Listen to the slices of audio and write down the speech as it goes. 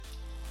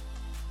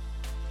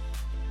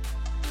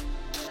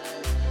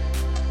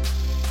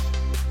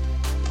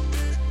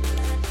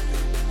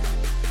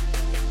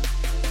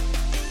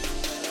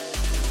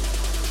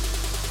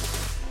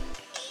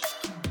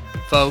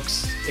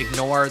Folks,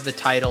 ignore the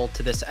title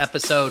to this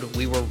episode.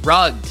 We were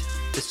rugged.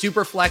 The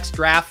Superflex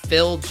draft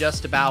filled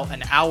just about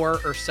an hour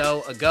or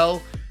so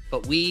ago,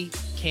 but we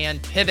can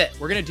pivot.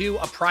 We're going to do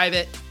a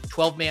private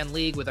 12-man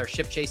league with our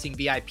ship-chasing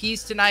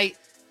VIPs tonight.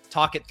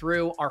 Talk it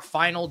through our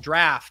final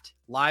draft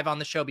live on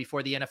the show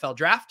before the NFL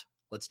draft.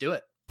 Let's do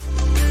it.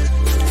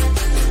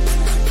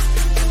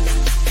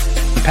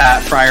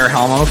 Pat Fryer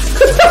Helmo.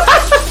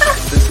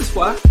 This is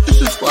why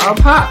I'm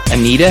hot.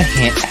 Anita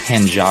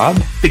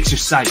Handjob. Fix your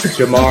sight.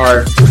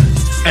 Jamar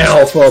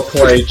Alpha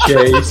Play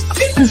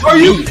Chase. Are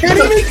you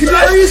kidding me?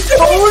 Kadarius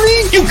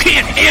Toney? You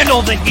can't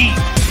handle the heat.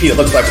 It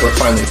looks like we're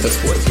finally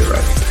Piss Boys. You're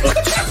right.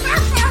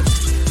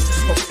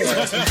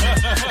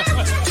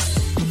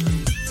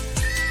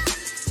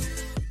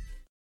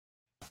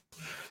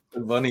 The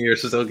bunny ear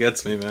still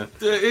gets me, man.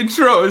 The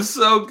intro is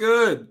so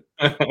good.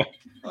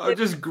 I'm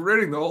just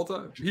grinning the whole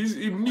time.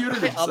 He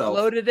muted I himself.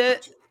 uploaded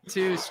it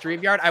to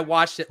StreamYard. I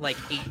watched it like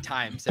 8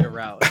 times in a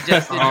row.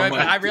 Just enjoyed,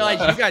 I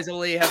realized you guys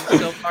only have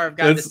so far have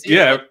gotten to see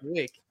it like a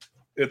week.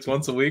 It's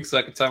once a week,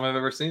 second time I've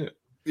ever seen it.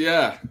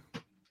 Yeah.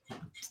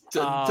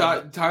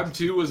 Time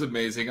 2 was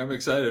amazing. I'm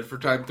excited for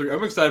time 3.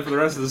 I'm excited for the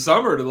rest of the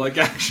summer to like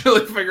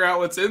actually figure out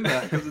what's in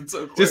that because it's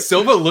so quick. Just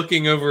Silva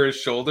looking over his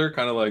shoulder,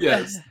 kind of like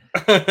Yes.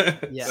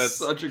 Yes. That's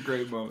such a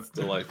great moment.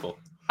 Delightful.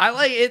 I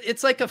like it.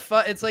 It's like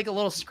it's like a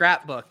little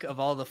scrapbook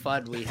of all the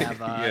fun we have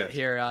Yeah.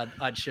 here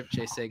on Ship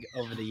Chasing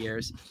over the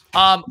years.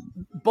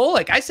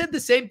 Bullock, I said the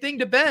same thing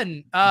to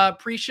Ben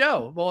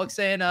pre-show. Bullock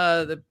saying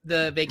the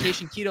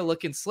vacation keto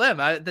looking slim.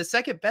 The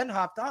second Ben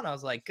hopped on, I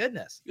was like,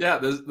 goodness. Yeah,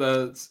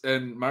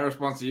 and my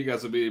response to you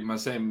guys would be my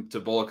same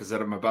to Bullock is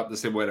that I'm about the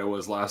same weight I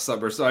was last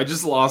summer. So I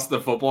just lost the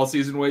football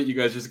season weight. You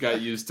guys just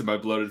got used to my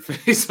bloated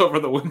face over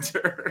the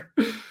winter.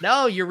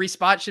 No, your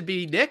response should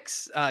be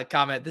Nick's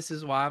comment. This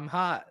is why I'm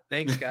hot.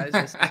 Thanks, guys.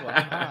 This is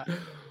why I'm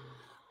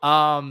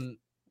hot.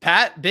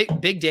 Pat,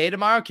 big day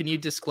tomorrow. Can you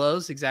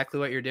disclose exactly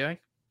what you're doing?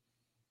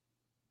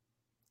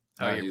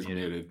 Oh, you're He's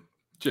muted. muted.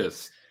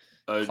 Just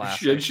a Classic.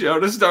 shit show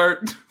to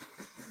start.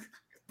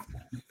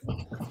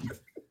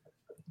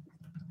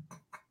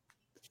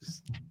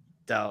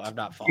 No, I'm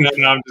not following.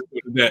 No, I'm just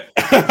doing a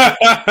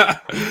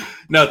bit.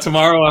 No,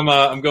 tomorrow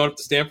I'm going up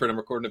to Stanford. I'm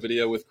recording a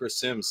video with Chris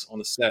Sims on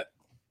the set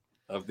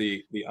of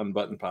the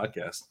Unbuttoned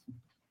podcast.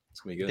 It's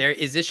gonna be good.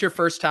 Is this your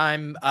first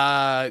time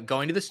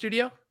going to the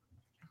studio?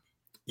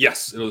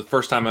 Yes, it was the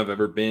first time I've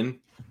ever been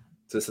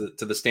to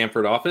the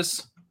Stanford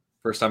office.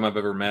 First time I've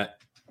ever met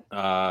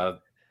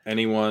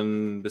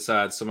anyone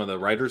besides some of the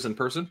writers in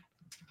person.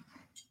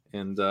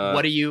 And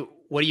What do you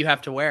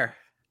have to wear?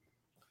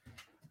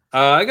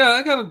 I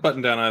got a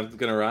button down I'm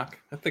gonna rock.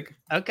 I think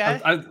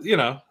Okay.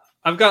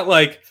 I've got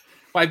like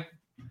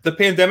the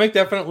pandemic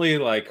definitely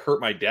like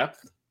hurt my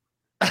depth,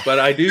 but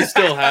I do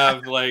still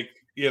have like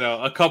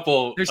a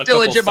couple. There's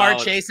still a couple Jamar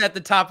solid- Chase at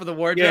the top of the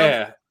wardrobe.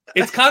 Yeah,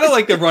 it's kind of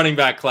like the running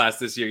back class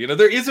this year.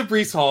 There is a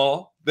Breece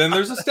Hall, then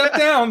there's a step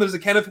down, there's a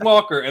Kenneth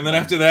Walker, and then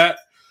after that,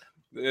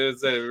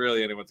 it's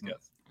really anyone's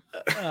guess.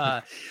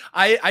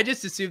 I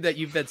just assumed that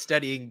you've been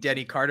studying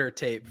Denny Carter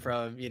tape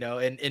from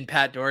and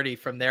Pat Doherty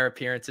from their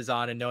appearances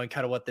on and knowing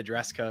kind of what the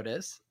dress code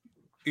is.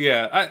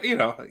 Yeah,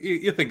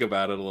 you think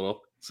about it a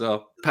little.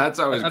 So Pat's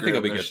always I great think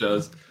on it'll be those good.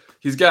 shows.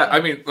 He's got, I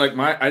need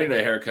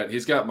a haircut.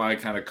 He's got my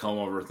kind of comb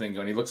over thing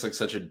going. He looks like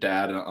such a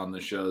dad on the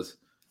shows.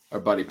 Our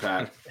buddy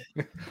Pat.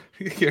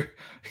 your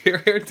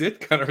hair did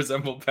kind of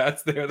resemble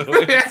Pat's there,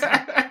 though.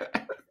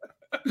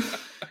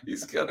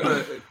 He's got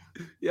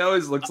he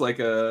always looks like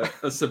a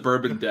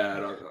suburban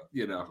dad, Well,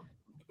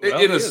 in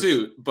he a is.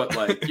 suit, but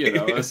like,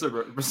 a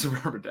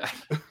suburban dad.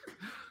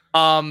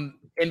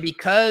 And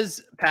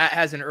because Pat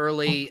has an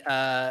early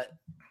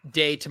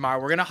day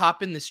tomorrow, we're gonna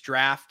hop in this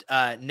draft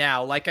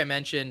now. Like I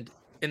mentioned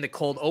in the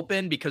cold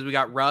open, because we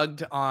got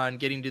rugged on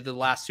getting to the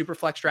last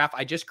Superflex draft,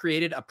 I just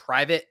created a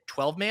private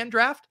 12-man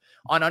draft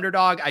on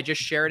Underdog. I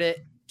just shared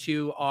it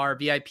to our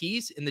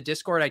VIPs in the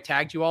Discord. I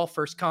tagged you all.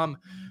 First come,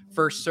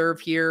 first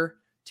serve here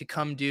to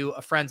come do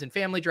a friends and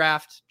family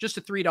draft. Just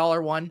a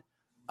 $3 one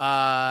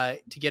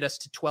to get us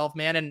to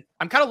 12-man. And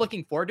I'm kind of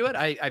looking forward to it.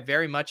 I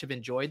very much have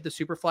enjoyed the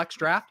Superflex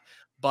draft.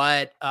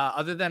 But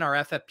other than our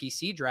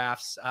FFPC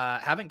drafts,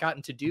 haven't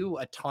gotten to do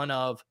a ton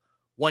of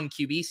 1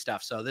 QB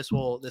stuff. So this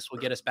will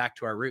get us back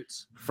to our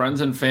roots. Friends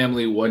and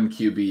family, 1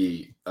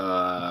 QB.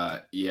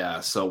 Yeah.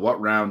 So what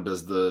round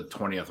does the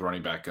 20th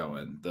running back go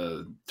in?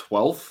 The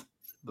 12th?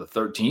 The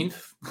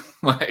 13th?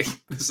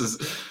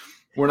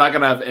 We're not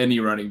going to have any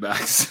running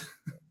backs.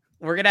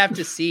 We're going to have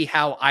to see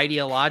how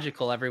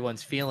ideological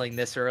everyone's feeling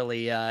this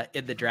early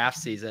in the draft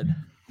season.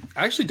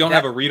 I actually don't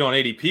have a read on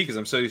ADP because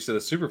I'm so used to the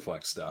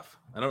Superflex stuff.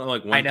 I don't know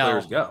when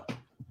players go.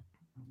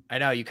 I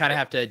know you kind of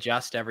have to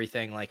adjust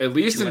everything. Like at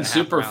least in 2.5 rounds.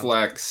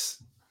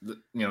 Superflex,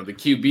 the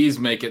QBs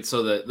make it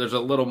so that there's a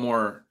little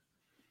more.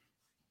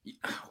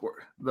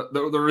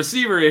 The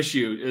receiver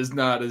issue is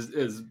not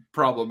as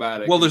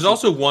problematic. Well, there's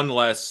also one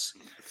less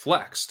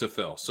flex to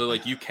fill, so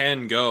like you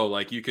can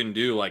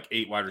do like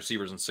 8 wide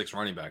receivers and 6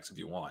 running backs if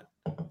you want.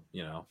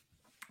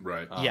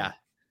 right. Yeah.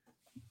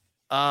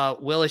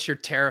 Willis, you're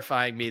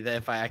terrifying me that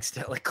if I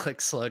accidentally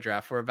click slow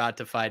draft, we're about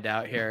to find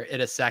out here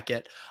in a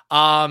second.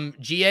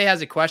 GA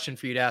has a question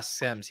for you to ask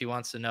Sims. He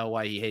wants to know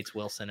why he hates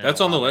Wilson.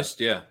 That's on the list.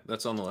 Yeah,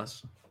 that's on the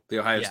list. The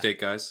Ohio State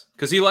guys,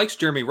 because he likes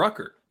Jeremy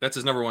Ruckert. That's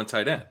his number one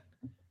tight end.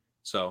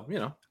 So,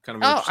 kind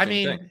of an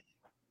interesting thing.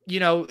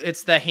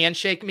 It's the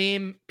handshake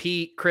meme.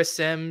 Chris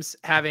Sims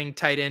having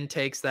tight end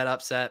takes that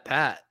upset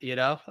Pat.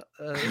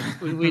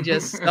 We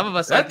just some of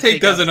us that take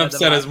doesn't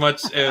upset as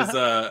much as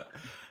a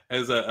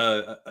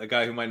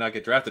guy who might not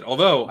get drafted.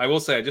 Although I will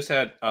say, I just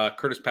had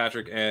Curtis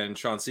Patrick and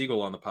Sean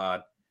Siegel on the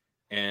pod,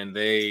 and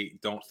they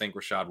don't think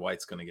Rachaad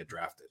White's going to get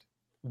drafted.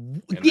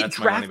 Get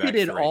drafted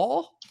at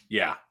all?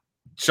 Yeah,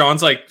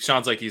 Sean's like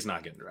he's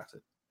not getting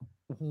drafted.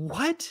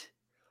 What?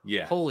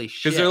 Yeah, holy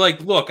shit! Because they're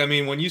like, look, I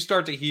mean, when you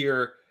start to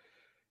hear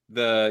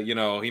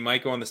he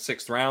might go in the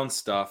 6th round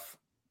stuff,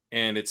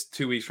 and it's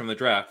 2 weeks from the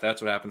draft. That's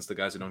what happens to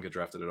guys who don't get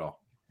drafted at all.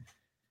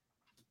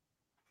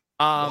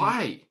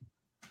 Why?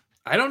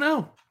 I don't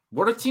know.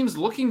 What are teams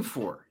looking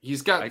for?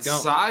 He's got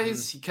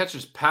size. He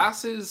catches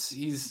passes.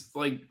 He's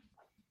like,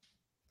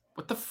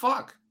 what the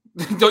fuck?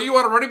 Don't you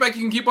want a running back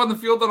you can keep on the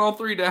field on all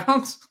 3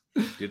 downs?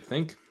 You'd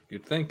think.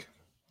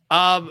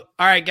 All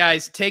right,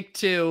 guys, take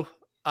 2.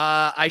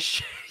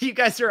 You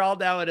guys are all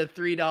now at a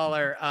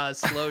 $3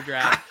 slow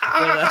draft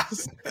with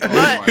us.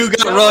 Who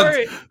got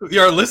rugged?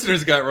 Our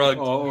listeners got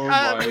rugged. Oh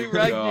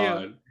my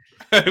god.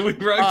 We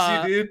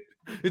rugged you, dude.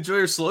 Enjoy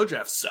your slow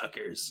draft,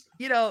 suckers.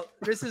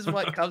 This is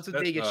what comes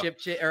with being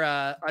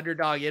a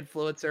underdog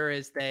influencer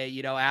is they,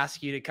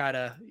 ask you to kind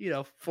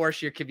of,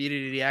 force your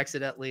community to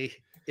accidentally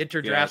enter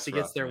drafts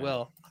against their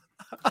will.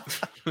 All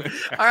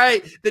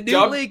right. The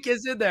new link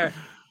is in there.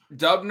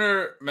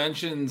 Dubner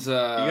mentions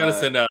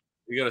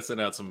you gotta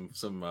send out some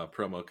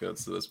promo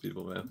codes to those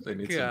people, man. They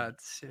need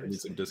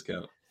some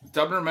discount.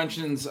 Dubner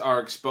mentions our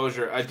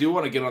exposure. I do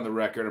want to get on the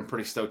record. I'm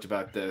pretty stoked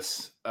about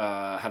this.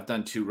 Have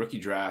done 2 rookie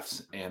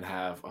drafts and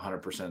have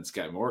 100%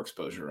 Sky Moore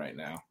exposure right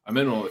now. I'm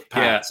in with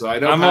Pat, so I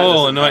know I'm a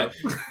little annoyed.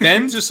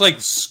 Ben's just like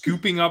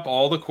scooping up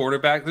all the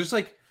quarterbacks. There's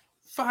like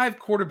 5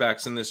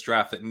 quarterbacks in this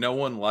draft that no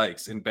one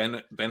likes, and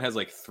Ben has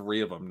like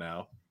 3 of them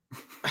now.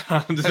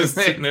 I'm just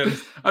sitting there.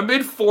 I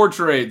made 4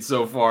 trades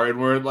so far,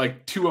 and we're at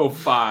like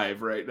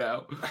 205 right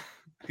now.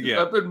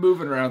 Yeah, I've been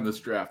moving around this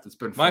draft. It's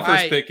been fun. My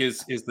first pick is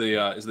the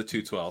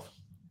 212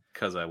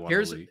 because I won the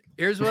league.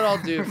 Here's what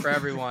I'll do for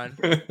everyone.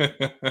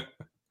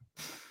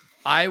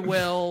 I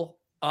will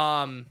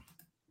I'll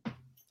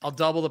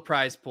double the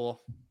prize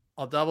pool.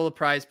 I'll double the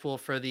prize pool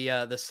for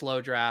the slow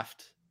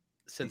draft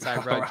since I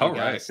wrote you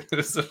guys.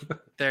 Right.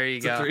 There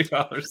you go.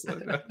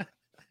 $3.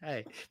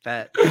 Hey, it's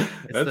the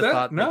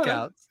thought that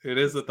counts. It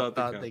is the thought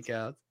that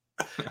counts.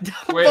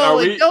 Wait, are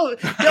we? Don't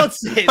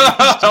say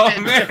that.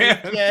 Oh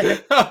man!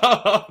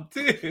 Oh,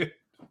 dude.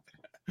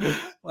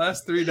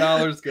 Last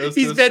 $3 goes.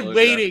 He's been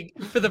waiting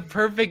for the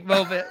perfect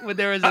moment when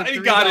there was a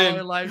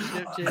 $3 live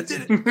ship.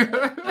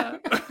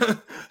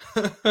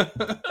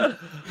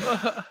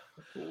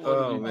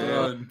 Oh man!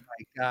 Oh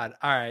my god!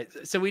 All right,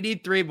 so we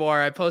need 3 more.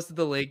 I posted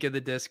the link in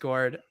the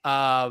Discord.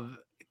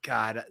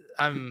 God,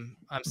 I'm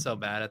so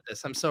bad at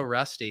this. I'm so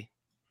rusty.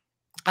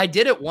 I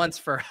did it once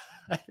for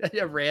a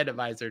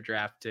randomizer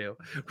draft too,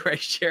 where I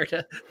shared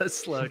a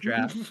slow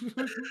draft.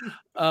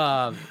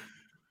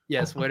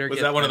 Yes, winner. Was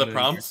that one of the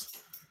prompts?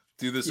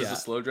 Do this as a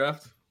slow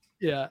draft?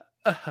 Yeah.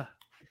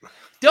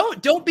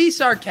 Don't be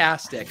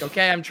sarcastic,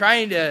 okay? I'm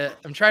trying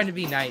to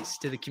be nice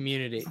to the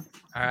community.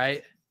 All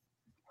right.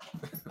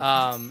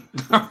 I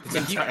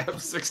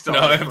have $6. No,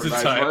 I have to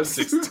tie up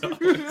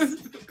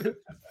 $6.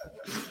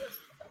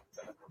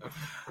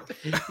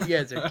 You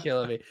guys are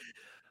killing me.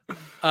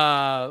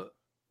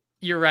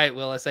 You're right,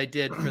 Willis. I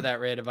did for that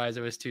randomizer.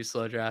 It was 2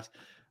 slow drafts.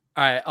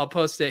 All right, I'll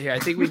post it here. I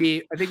think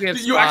we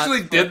have. You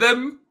actually did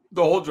them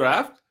the whole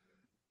draft?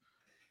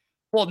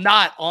 Well,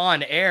 not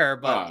on air,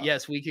 but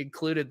yes, we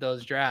concluded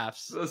those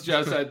drafts. Those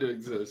drafts had to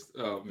exist.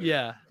 Oh man.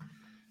 Yeah,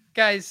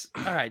 guys.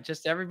 All right,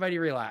 just everybody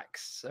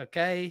relax,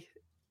 okay?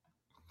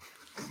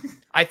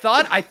 I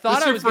thought I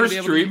was going to be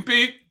able stream,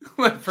 Pete?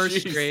 First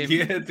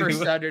stream,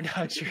 first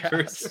underdog draft.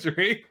 First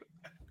stream.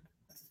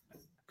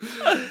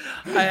 I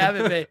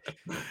haven't been.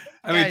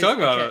 I mean, talk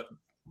about it.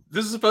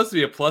 This is supposed to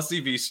be a plus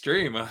EV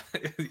stream. You're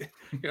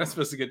not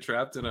supposed to get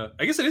trapped in a.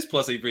 I guess it is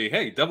plus EV.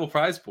 Hey, double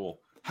prize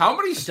pool. How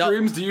many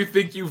streams do you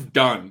think you've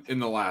done in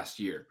the last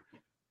year?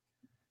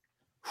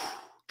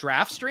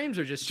 Draft streams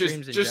or just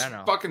streams in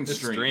general? Fucking just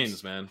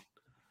streams, man.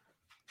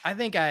 I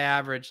think I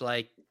average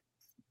like,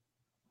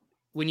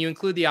 when you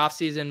include the off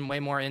season, way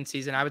more in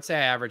season. I would say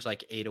I average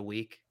like 8 a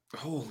week.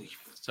 Holy.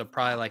 So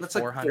probably like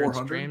 400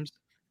 streams.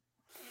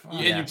 Yeah,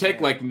 and you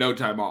take like no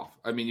time off.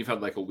 I mean, you've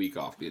had like a week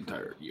off the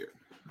entire year.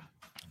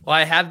 Well,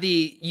 I have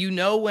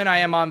when I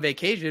am on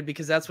vacation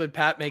because that's when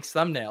Pat makes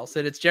thumbnails,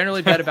 and it's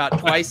generally been about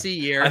twice a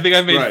year. I think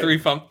I've made 3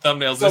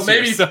 thumbnails so this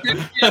maybe year. So 50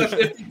 out of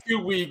 52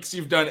 weeks,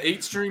 you've done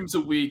 8 streams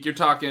a week. We're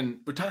talking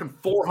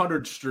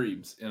 400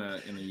 streams in a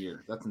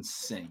year. That's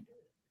insane.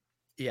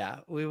 Yeah,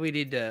 we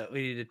need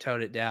to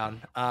tone it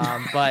down.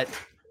 But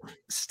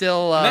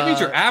still. And that means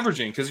you're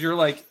averaging because you're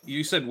like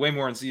you said way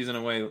more in season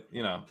and way.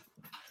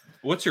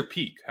 What's your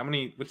peak?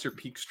 What's your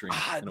peak stream?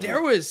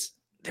 There was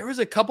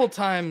a couple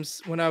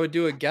times when I would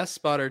do a guest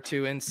spot or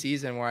two in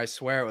season where I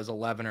swear it was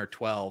 11 or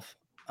 12.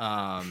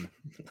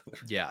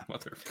 Yeah.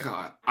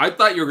 God, I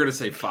thought you were gonna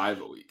say 5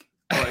 a week.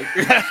 Like,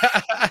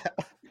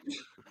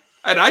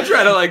 and I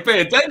try to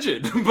pay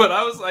attention, but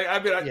I was like,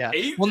 yeah.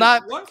 8. Well,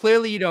 not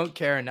clearly. You don't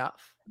care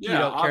enough. Yeah, you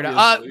don't care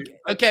obviously.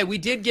 enough. Okay, we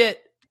did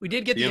get the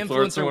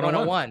influencer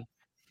 101.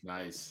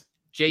 Nice.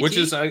 JT? Which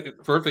is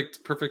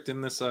perfect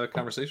in this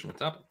conversation with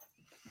topic.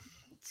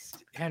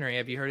 Henry,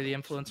 have you heard of the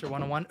influencer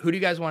 101? Who do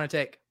you guys want to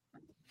take?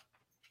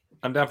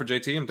 I'm down for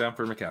JT. I'm down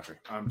for McCaffrey.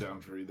 I'm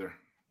down for either.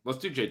 Let's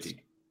do JT.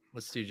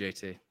 Let's do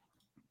JT.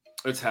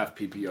 It's half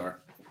PPR.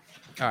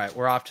 All right,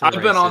 we're off to the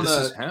I've been on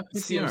races. the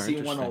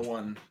CMC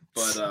 101,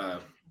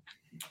 but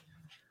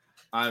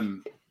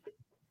I'm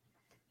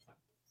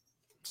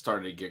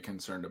starting to get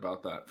concerned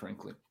about that,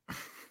 frankly.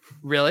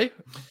 Really?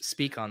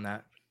 Speak on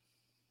that.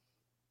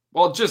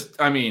 Well,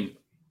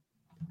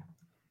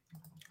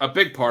 a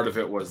big part of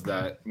it was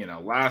that,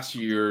 last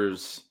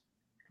year's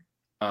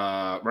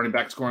running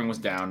back scoring was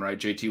down, right?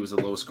 JT was the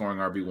lowest scoring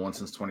RB1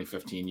 since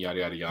 2015, yada,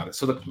 yada, yada.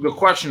 So the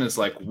question is,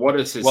 what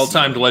is his...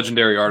 Well-timed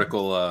legendary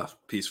article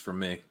piece from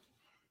me.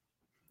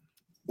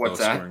 What's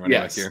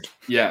that?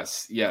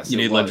 Yes. You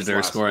need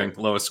legendary scoring,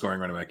 lowest scoring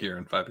running back here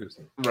in 5 years.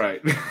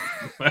 Right.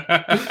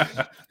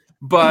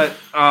 But,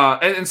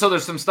 and so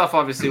there's some stuff,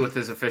 obviously, with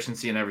his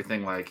efficiency and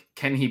everything. Like,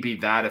 can he be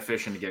that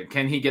efficient again?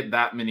 Can he get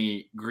that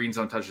many green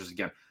zone touches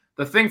again?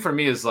 The thing for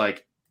me is,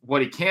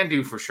 what he can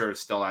do for sure is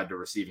still add to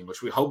receiving,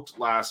 which we hoped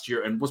last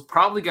year and was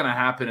probably going to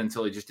happen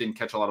until he just didn't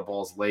catch a lot of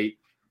balls late.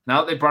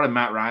 Now that they brought in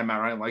Matt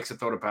Ryan likes to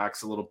throw to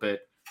backs a little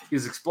bit.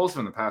 He's explosive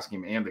in the pass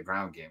game and the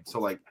ground game.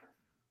 So,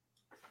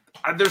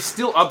 there's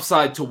still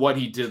upside to what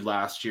he did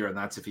last year, and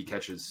that's if he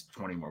catches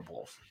 20 more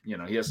balls.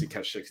 He has to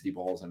catch 60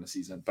 balls in a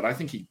season, but I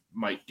think he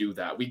might do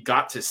that. We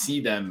got to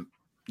see them,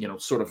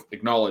 sort of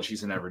acknowledge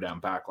he's an ever down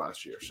back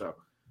last year. So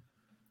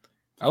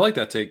I like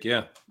that take.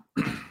 Yeah.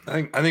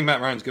 I think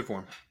Matt Ryan's good for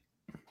him.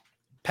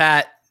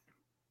 Pat,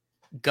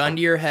 gun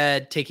to your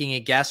head, taking a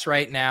guess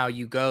right now.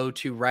 You go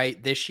to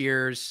write this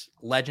year's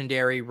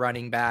legendary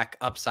running back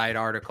upside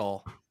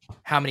article.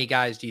 How many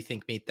guys do you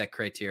think meet that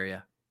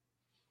criteria?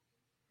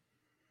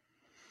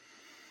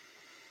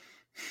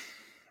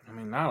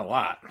 Not a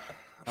lot.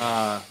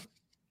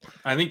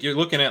 I think you're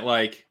looking at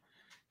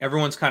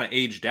everyone's kind of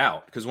aged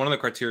out because one of the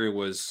criteria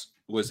was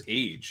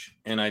age,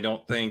 and I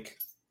don't think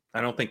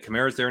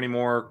Kamara's there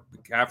anymore.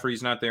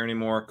 McCaffrey's not there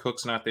anymore.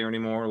 Cook's not there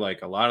anymore.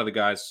 A lot of the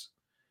guys,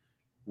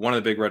 one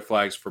of the big red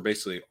flags for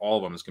basically all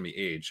of them is going to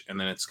be age, and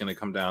then it's going to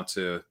come down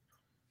to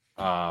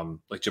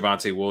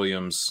Javonte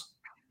Williams.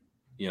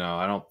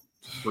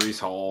 Breece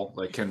Hall,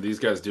 can these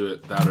guys do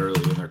it that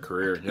early in their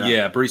career?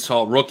 Yeah, Breece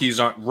Hall.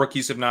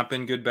 Rookies have not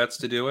been good bets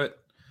to do it.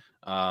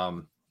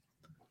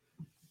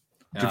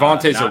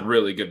 Javonte's a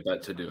really good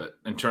bet to do it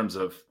in terms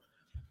of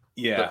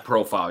the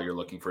profile you're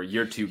looking for. A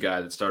year 2 guy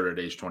that started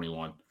at age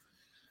 21.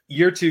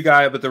 Year 2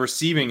 guy, but the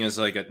receiving is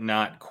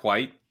not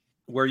quite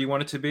where you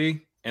want it to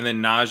be. And then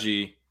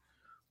Najee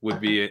would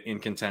be in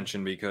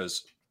contention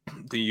because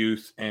the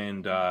youth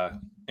and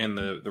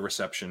the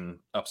reception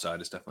upside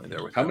is definitely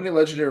there with How many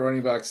legendary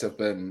running backs have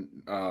been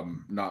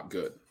not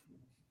good?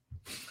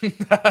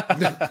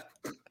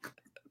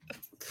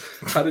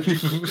 How did you?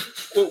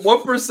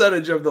 What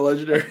percentage of the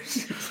legendary?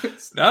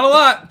 Not a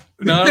lot.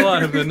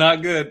 Have been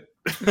not good.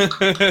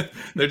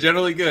 They're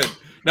generally good.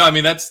 No,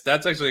 that's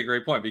actually a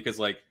great point because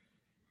when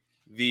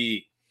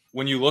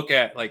you look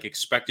at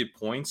expected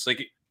points,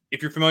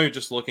 if you're familiar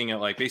just looking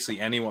at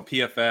basically anyone,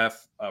 PFF,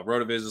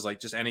 RotoViz is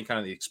just any kind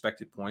of the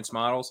expected points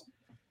models.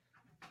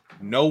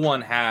 No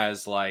one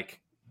has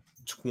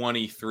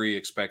 23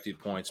 expected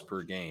points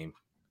per game,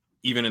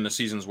 even in the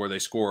seasons where they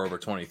score over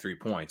 23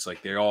 points.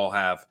 They all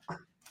have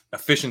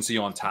efficiency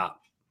on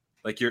top.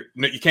 You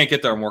can't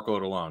get there on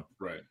workload alone.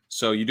 Right.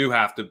 So you do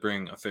have to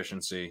bring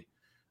efficiency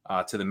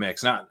to the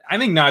mix. Now, I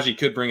think Najee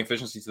could bring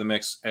efficiency to the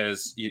mix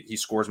as he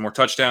scores more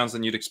touchdowns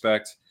than you'd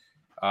expect.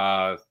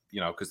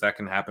 Because that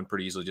can happen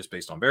pretty easily just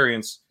based on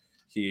variance.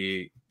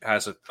 He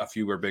has a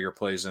fewer bigger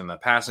plays in the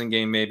passing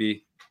game,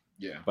 maybe.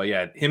 Yeah. But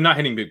yeah, him not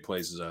hitting big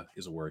plays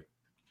is a worry.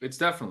 It's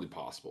definitely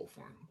possible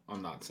for him.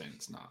 I'm not saying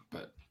it's not,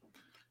 but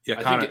yeah,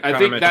 I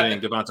think that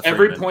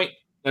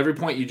every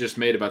point you just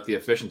made about the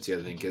efficiency,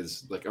 I think,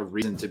 is a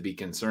reason to be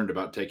concerned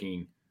about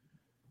taking.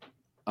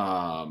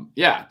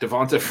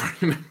 Devonta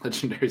Freeman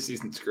legendary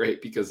season's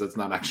great because that's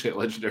not actually a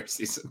legendary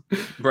season,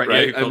 right?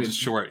 Yeah, he built it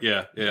short.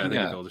 Yeah, I think he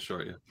built it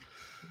short. Yeah.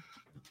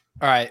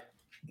 All right,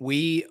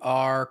 we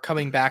are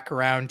coming back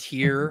around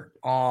here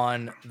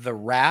on the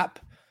wrap.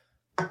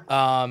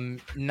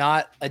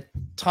 Not a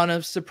ton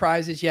of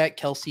surprises yet.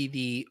 Kelsey,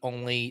 the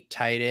only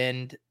tight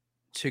end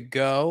to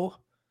go.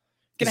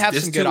 Is have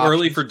this some good too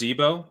early options. for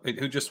Debo,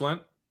 who just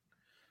went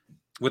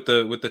with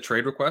the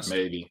trade request?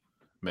 Maybe.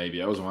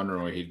 I was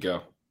wondering where he'd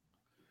go.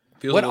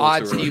 Feels What a little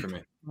odds too early for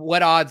me.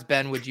 What odds,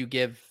 Ben, would you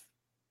give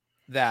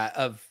that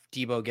of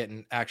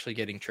Debo actually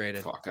getting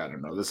traded? Fuck, I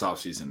don't know. This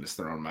offseason is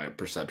throwing my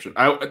perception.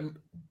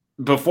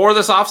 Before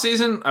this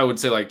offseason, I would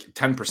say like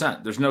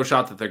 10%. There's no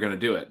shot that they're going to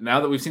do it. Now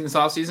that we've seen this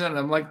offseason,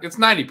 I'm like, it's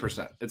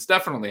 90%. It's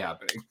definitely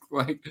happening.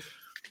 Like,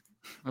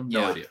 I have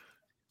no idea.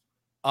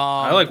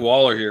 I like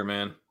Waller here,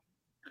 man.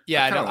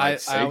 Yeah,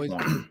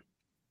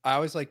 I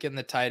always like getting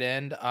the tight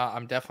end.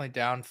 I'm definitely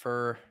down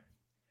for.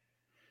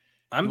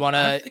 You want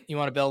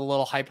to build a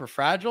little hyper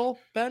fragile,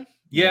 Ben?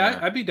 Yeah,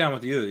 I'd be down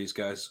with either of these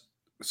guys.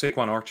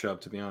 Saquon or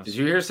Chubb, to be honest. Did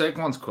you hear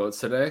Saquon's quotes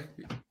today?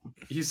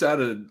 He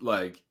sounded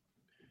like,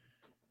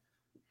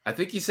 I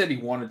think he said he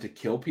wanted to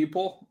kill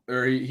people,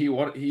 or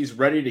he's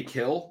ready to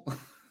kill,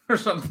 or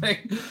something.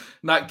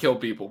 Not kill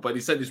people, but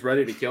he said he's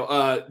ready to kill.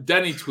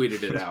 Denny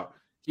tweeted it out.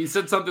 He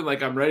said something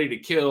like, "I'm ready to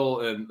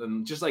kill,"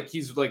 and just like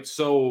he's like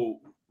so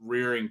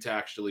rearing to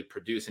actually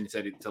produce. And he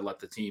said to let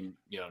the team,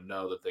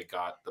 know that they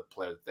got the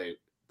player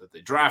that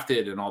they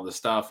drafted and all this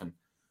stuff. And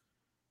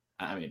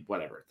I mean,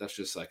 whatever. That's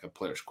just like a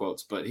player's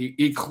quotes. But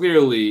he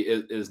clearly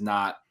is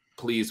not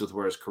pleased with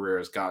where his career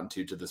has gotten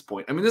to this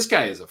point. I mean, this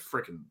guy is a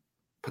freaking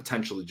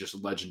potentially just a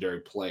legendary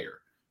player,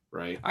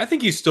 right? I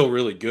think he's still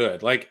really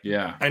good. Like,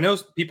 yeah, I know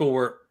people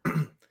were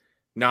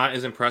not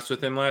as impressed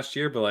with him last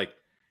year, but like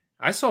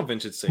I saw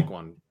Vincent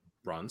Saquon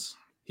runs.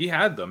 He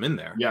had them in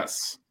there.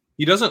 Yes.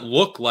 He doesn't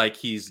look like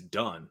he's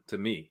done to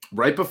me.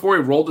 Right before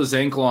he rolled his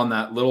ankle on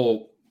that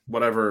little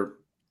whatever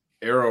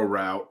arrow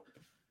route,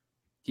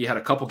 he had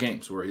a couple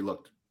games where he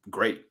looked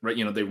great, right?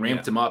 They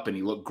ramped him up and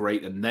he looked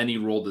great. And then he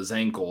rolled his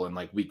ankle in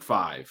like week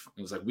 5.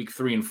 It was like week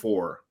 3 and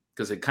 4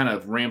 because they kind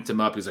of ramped him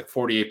up. He was like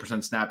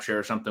 48% snap share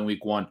or something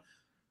week 1.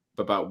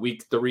 But about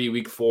week 3,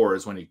 week 4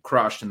 is when he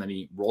crushed. And then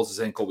he rolls his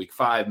ankle week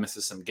 5,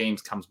 misses some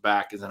games, comes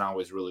back, isn't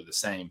always really the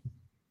same.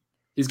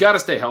 He's got to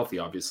stay healthy,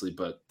 obviously,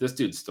 but this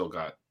dude's still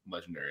got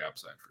legendary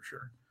upside for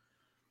sure.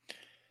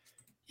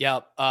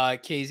 Yep.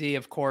 KZ,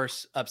 of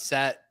course,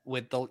 upset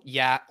with the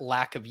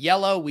lack of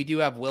yellow. We do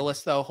have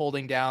Willis, though,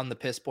 holding down the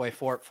piss boy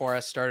fort for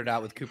us. Started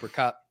out with Cooper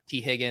Kupp,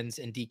 T. Higgins,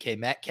 and DK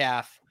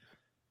Metcalf.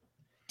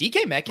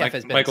 DK Metcalf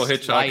has been Michael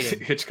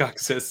Hitchcock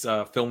says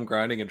film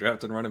grinding and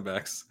drafting running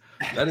backs.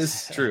 That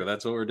is true.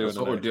 That's what we're doing. That's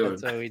what we're doing.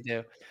 That's what we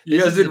do.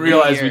 You guys didn't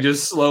realize we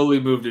just slowly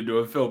moved into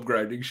a film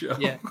grinding show.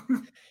 Yeah.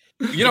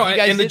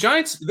 And the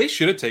Giants, they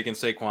should have taken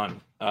Saquon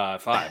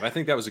 5. I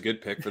think that was a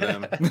good pick for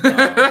them.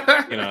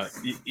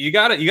 You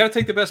gotta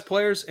take the best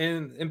players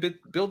and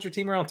build your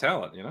team around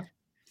talent.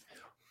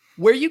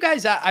 Where you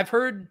guys at? I've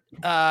heard.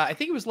 I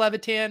think it was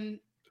Levitan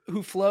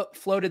who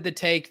floated the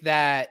take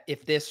that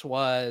if this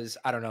was,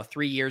 I don't know,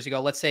 3 years ago,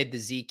 let's say the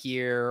Zeke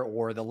year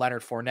or the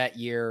Leonard Fournette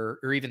year,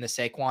 or even the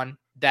Saquon,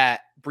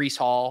 that Breece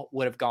Hall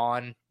would have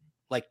gone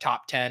like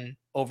top 10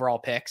 overall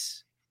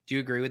picks. Do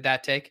you agree with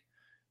that take?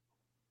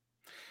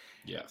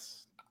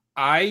 Yes,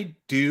 I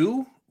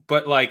do,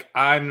 but like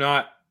I'm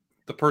not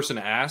the person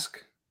to ask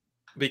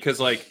because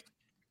to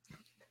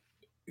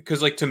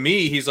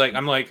me he's like,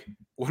 I'm like,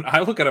 when I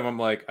look at him, I'm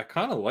like, I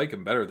kind of like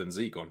him better than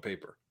Zeke on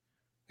paper.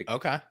 Like,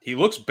 okay, he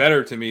looks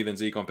better to me than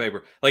Zeke on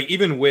paper. Like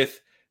even with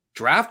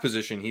draft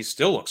position, he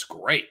still looks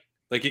great.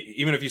 Like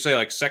even if you say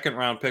like second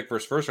round pick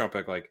versus first round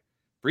pick, like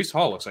Breece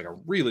Hall looks like a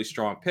really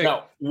strong pick.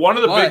 Now, one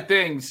of the big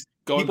things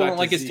people don't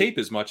like his tape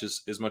as much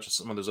as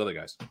some of those other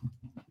guys.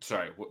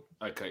 Sorry,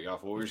 I cut you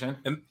off. What were you saying?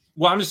 And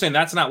well, I'm just saying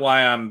that's not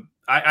why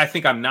I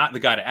think I'm not the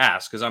guy to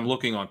ask because I'm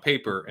looking on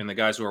paper and the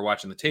guys who are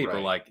watching the tape are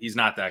like, he's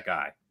not that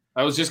guy.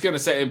 I was just going to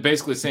say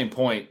basically the same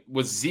point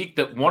with Zeke,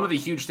 that one of the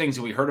huge things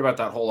that we heard about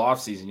that whole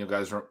offseason,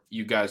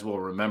 you guys will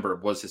remember,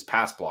 was his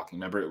pass blocking.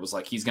 Remember, it was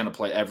like he's going to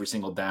play every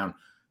single down.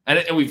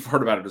 And we've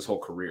heard about it his whole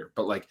career.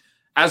 But like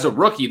as a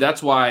rookie,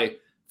 that's why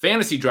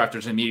fantasy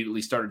drafters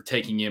immediately started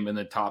taking him in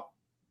the top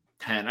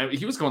 10. I mean,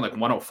 he was going like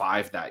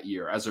 105 that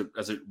year as a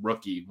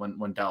rookie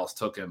when Dallas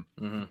took him,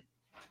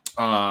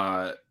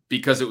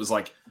 because it was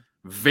like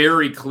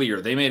very clear.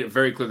 They made it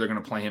very clear they're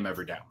going to play him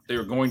every down. They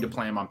were going to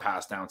play him on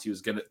pass downs. He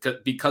was going to,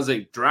 because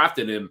they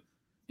drafted him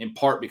in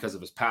part because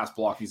of his pass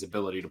blocking, his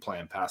ability to play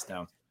on pass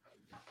down.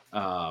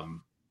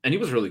 And he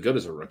was really good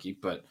as a rookie,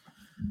 but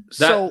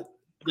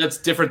that's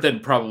different than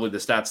probably the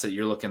stats that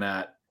you're looking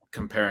at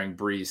comparing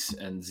Breece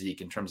and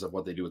Zeke in terms of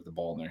what they do with the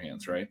ball in their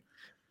hands, right?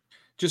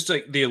 Just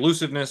like the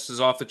elusiveness is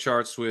off the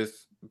charts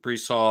with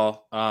Breece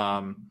Hall.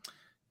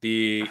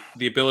 The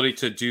ability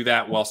to do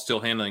that while still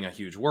handling a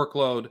huge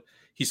workload.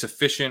 He's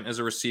efficient as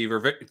a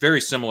receiver,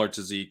 very similar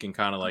to Zeke, and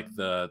kind of like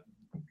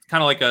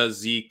a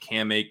Zeke,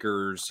 Cam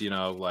Akers.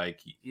 Like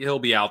he'll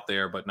be out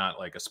there, but not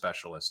like a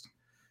specialist.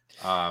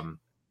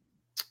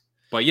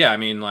 But yeah, I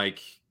mean,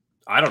 like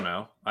I don't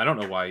know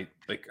why.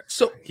 Like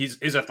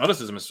his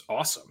athleticism is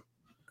awesome.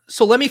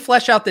 So let me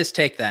flesh out this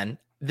take then.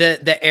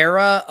 The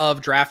era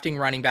of drafting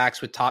running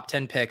backs with top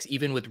 10 picks,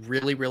 even with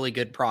really, really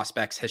good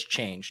prospects, has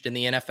changed, and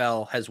the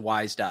NFL has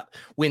wised up.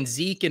 When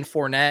Zeke and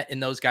Fournette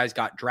and those guys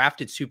got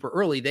drafted super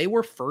early, they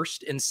were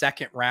first and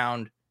second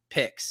round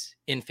picks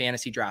in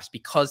fantasy drafts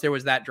because there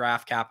was that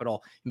draft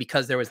capital and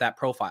because there was that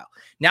profile.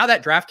 Now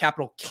that draft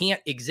capital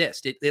can't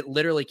exist. It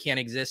literally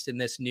can't exist in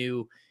this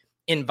new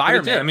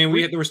environment. I mean,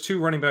 there was 2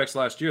 running backs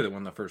last year that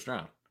won the first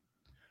round.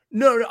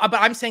 No, but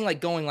I'm saying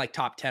like going like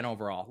top 10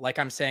 overall. Like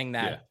I'm saying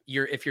that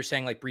if you're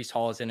saying like Breece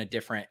Hall is in a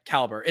different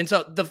caliber. And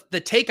so the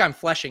take I'm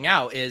fleshing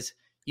out is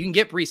you can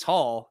get Breece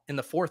Hall in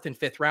the 4th and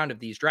 5th round of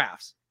these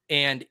drafts.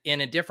 And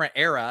in a different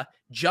era,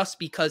 just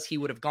because he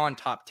would have gone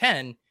top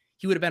 10,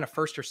 he would have been a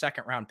 1st or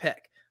 2nd round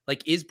pick.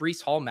 Like, is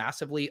Breece Hall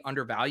massively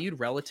undervalued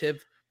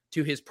relative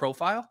to his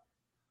profile?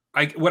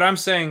 What I'm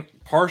saying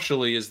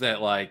partially is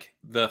that like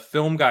the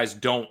film guys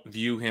don't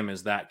view him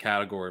as that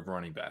category of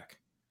running back.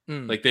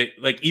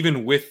 Like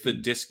even with the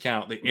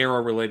discount, the era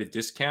related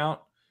discount,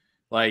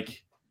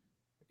 like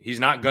he's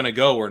not going to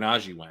go where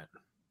Najee went,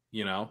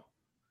 you know,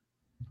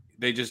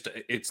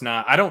 it's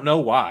not, I don't know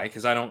why.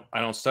 Cause I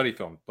don't study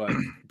film,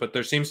 but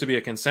there seems to be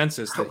a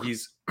consensus that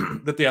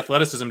that the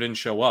athleticism didn't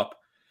show up.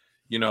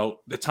 You know,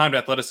 the timed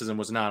athleticism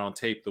was not on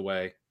tape the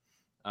way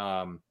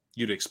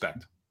you'd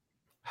expect.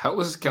 How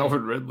was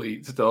Calvin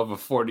Ridley still have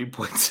a 40.6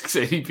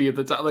 ADP at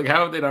the time? Like,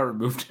 how have they not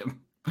removed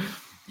him?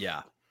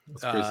 Yeah.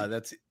 It's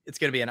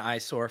going to be an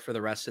eyesore for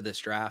the rest of this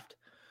draft.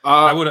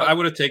 I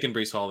would have taken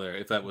Breece Hall there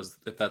if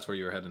that's where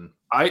you were heading.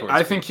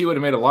 I think he would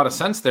have made a lot of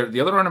sense there.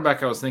 The other running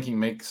back I was thinking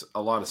makes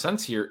a lot of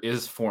sense here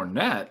is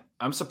Fournette.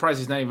 I'm surprised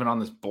he's not even on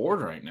this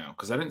board right now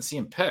because I didn't see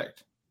him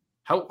picked.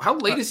 How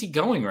late is he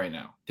going right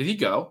now? Did he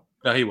go?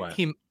 No, he went.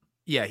 He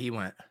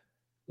went.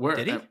 Where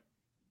did he?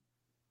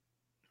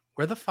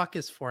 Where the fuck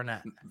is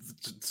Fournette?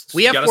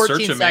 We have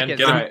 14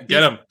 seconds.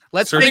 Get him.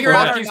 Let's figure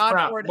out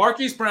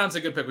Marquise Brown's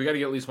a good pick. We got to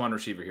get at least one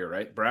receiver here,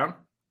 right? Brown?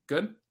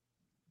 Good?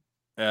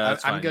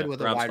 I'm good with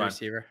a wide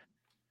receiver.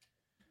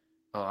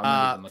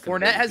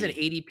 Fournette has an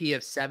ADP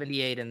of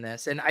 78 in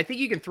this. And I think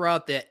you can throw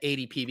out the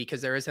ADP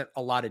because there isn't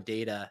a lot of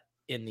data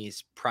in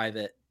these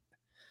private.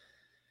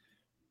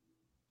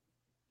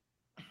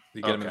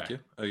 You get him in the queue?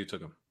 Oh, you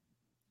took him.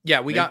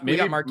 Yeah, we got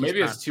Marquise Maybe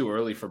Brown. It's too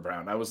early for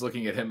Brown. I was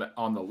looking at him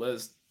on the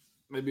list.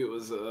 Maybe it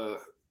was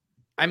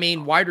I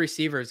mean, wide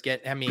receivers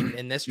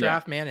in this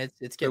draft, man, it's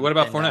getting. Wait, what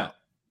about Fournette?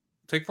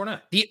 Take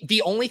Fournette.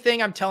 The only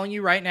thing I'm telling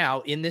you right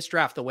now in this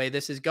draft, the way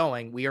this is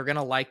going, we are going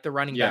to like the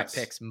running back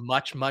picks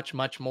much, much,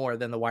 much more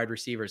than the wide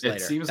receivers later.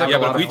 Seems like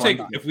but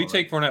if we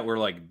take Fournette, we're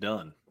like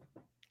done.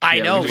 I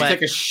know, we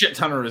take a shit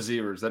ton of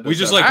receivers. We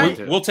just like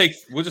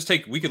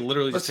we could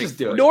literally just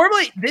do it.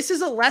 Normally, this is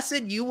a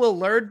lesson you will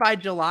learn by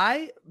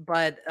July,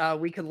 but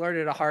we could learn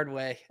it a hard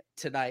way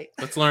tonight.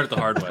 Let's learn it the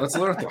hard way. Let's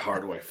learn it the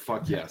hard way.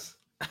 Fuck yes.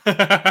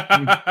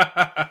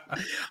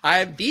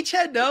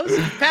 Beachhead knows.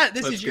 Pat,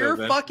 this is your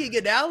fucking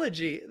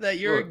analogy that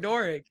you're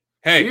ignoring.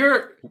 Hey,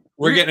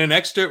 we're getting an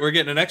extra pick. We're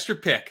getting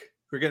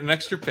an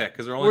extra pick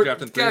because we're only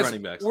drafting 3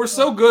 running backs. We're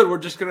so good. We're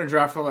just going to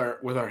draft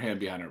with our hand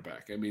behind our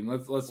back. I mean,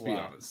 let's be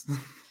honest.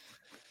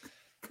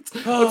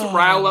 Let's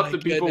rile up the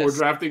people we're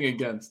drafting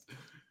against.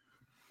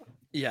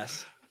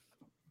 Yes.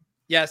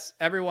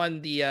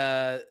 Everyone, the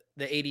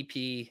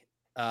ADP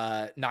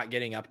not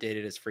getting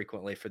updated as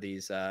frequently for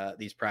these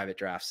private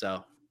drafts.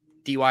 So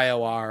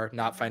DYOR,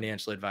 not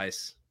financial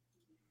advice.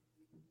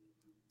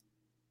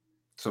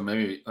 So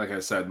maybe, like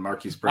I said,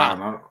 Marquise Brown.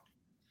 Wow.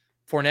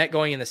 Fournette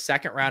going in the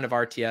 2nd round of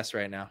RTS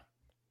right now.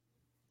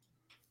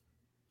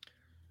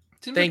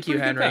 Thank you,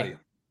 Henry. Value.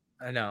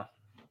 I know.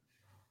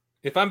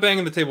 If I'm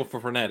banging the table for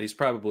Fournette, he's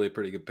probably a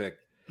pretty good pick.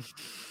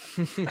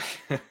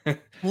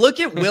 Look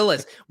at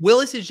Willis.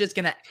 Willis is just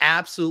going to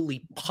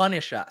absolutely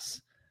punish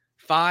us.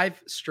 5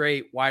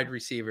 straight wide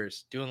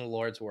receivers doing the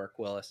Lord's work,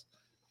 Willis.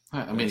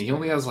 I mean, he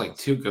only has like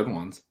 2 good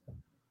ones.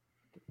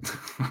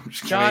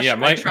 Josh,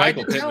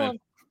 Michael Pittman.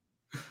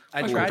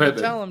 I tried to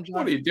tell him, Josh.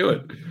 What are you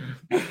doing?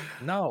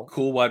 No.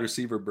 Cool wide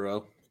receiver,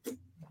 bro.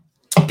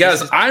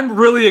 Guys, I'm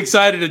really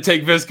excited to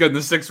take Visca in the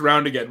 6th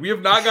round again. We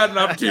have not got an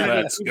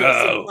opportunity.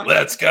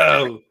 Let's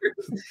go.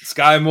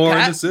 Sky Moore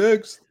in the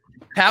 6th.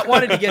 Pat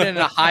wanted to get in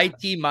a high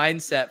T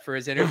mindset for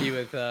his interview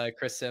with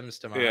Chris Sims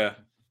tomorrow.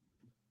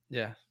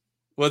 Yeah.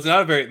 Well, it's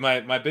not a very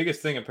my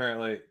biggest thing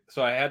apparently.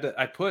 So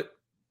I put,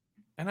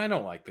 and I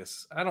don't like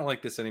this. I don't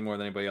like this any more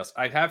than anybody else.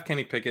 I have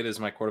Kenny Pickett as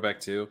my quarterback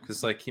too,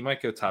 because like he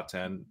might go top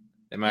 10,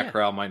 and Matt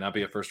Corral might not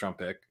be a 1st round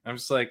pick. I'm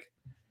just like,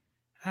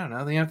 I don't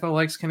know. The NFL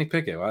likes Kenny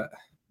Pickett,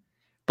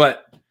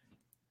 but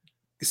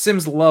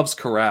Sims loves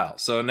Corral.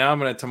 So now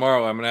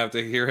tomorrow I'm gonna have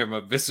to hear him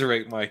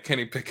eviscerate my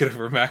Kenny Pickett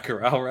over Matt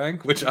Corral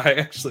rank, which I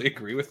actually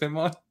agree with him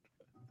on.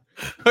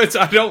 But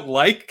I don't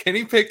like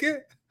Kenny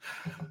Pickett.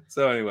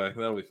 So anyway,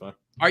 that'll be fun.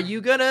 Are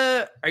you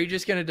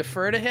just gonna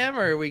defer to him,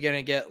 or are we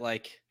gonna get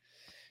like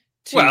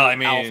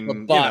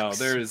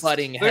there's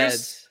butting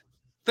heads?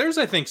 There's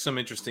I think some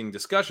interesting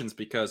discussions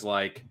because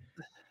like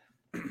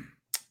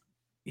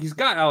he's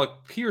got Alec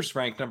Pierce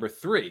ranked number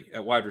 3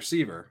 at wide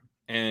receiver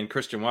and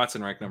Christian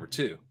Watson ranked number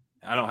 2.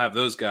 I don't have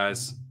those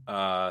guys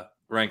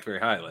ranked very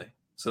highly,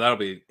 so that'll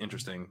be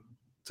interesting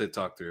to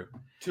talk through.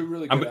 2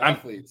 really good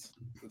athletes.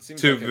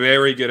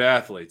 Very good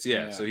athletes.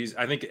 Yeah. So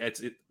I think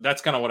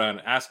that's kind of what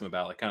I'm asking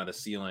about, like kind of the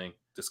ceiling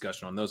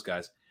discussion on those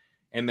guys.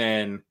 And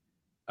then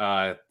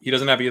he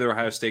doesn't have either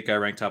Ohio State guy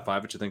ranked top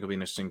 5, which I think will be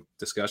an interesting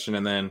discussion.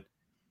 And then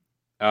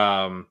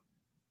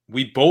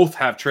we both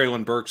have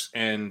Treylon Burks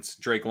and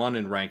Drake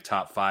London ranked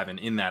top 5 and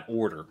in that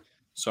order.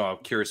 So I'm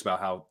curious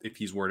about if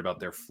he's worried about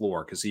their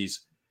floor, because he's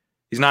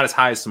not as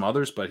high as some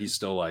others, but he's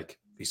still like,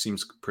 he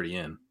seems pretty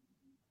in.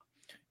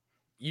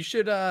 You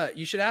should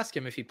ask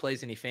him if he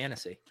plays any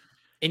fantasy,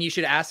 and you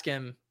should ask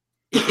him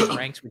if his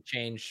ranks would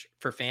change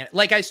for fan.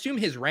 Like, I assume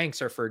his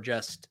ranks are for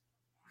just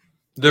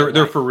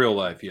they're for real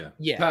life. Yeah.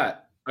 Yeah.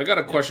 Pat, I got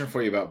a question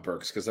for you about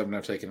Burks, because I've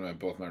now taken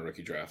both my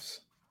rookie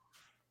drafts.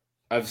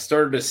 I've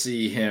started to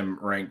see him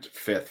ranked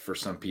 5th for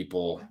some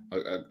people,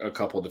 a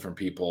couple different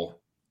people.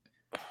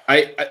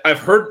 I've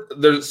heard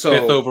there's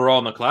 5th overall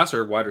in the class,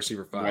 or wide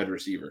receiver 5? Wide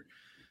receiver.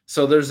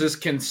 So there's this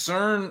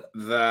concern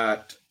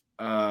that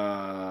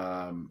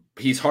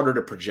he's harder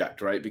to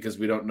project, right? Because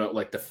we don't know,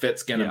 like, the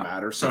fit's going to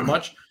matter so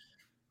much.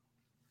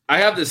 I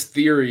have this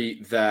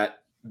theory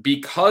that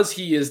because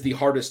he is the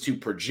hardest to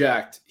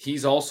project,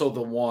 he's also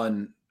the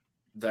one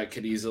that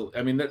could easily,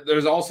 I mean,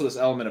 there's also this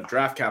element of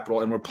draft capital,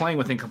 and we're playing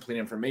with incomplete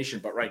information,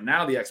 but right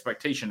now the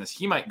expectation is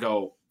he might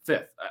go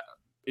 5th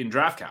in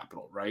draft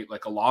capital, right?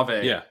 Like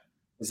Olave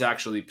is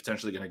actually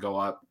potentially going to go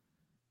up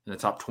in the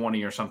top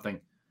 20 or something.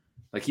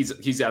 Like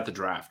he's at the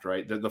draft,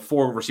 right? The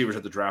 4 receivers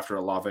at the draft are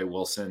Olave,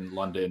 Wilson,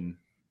 London,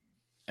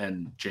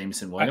 and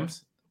Jameson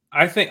Williams.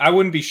 I think I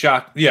wouldn't be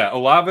shocked. Yeah,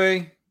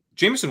 Olave,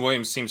 Jameson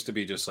Williams seems to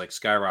be just like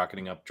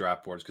skyrocketing up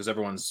draft boards, because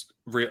everyone's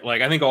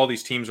like, I think all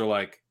these teams are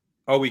like,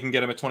 oh, we can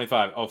get him at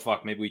 25. Oh,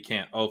 fuck, maybe we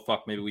can't. Oh,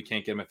 fuck, maybe we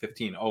can't get him at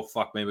 15. Oh,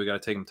 fuck, maybe we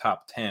got to take him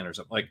top 10 or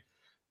something. Like,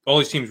 all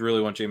these teams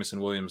really want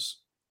Jameson Williams,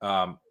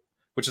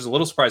 which is a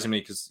little surprising to me,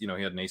 because, you know,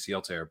 he had an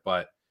ACL tear.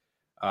 But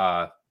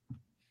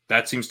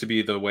that seems to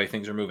be the way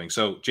things are moving.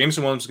 So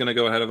Jameson Williams is going to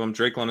go ahead of him.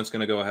 Drake London's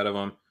going to go ahead of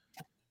him.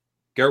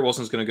 Garrett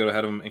Wilson's going to go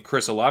ahead of him. And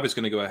Chris Olave is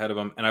going to go ahead of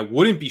him. And I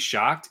wouldn't be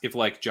shocked if,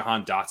 like,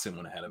 Jahan Dotson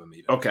went ahead of him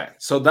even. Okay,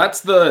 so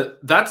that's the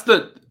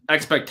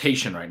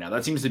expectation right now.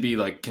 That seems to be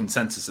like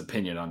consensus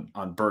opinion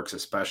on Burks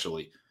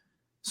especially.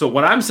 So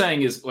what I'm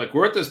saying is, like,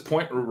 we're at this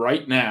point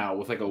right now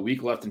with like a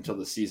week left until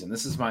the season.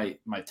 This is my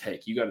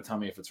take. You got to tell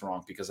me if it's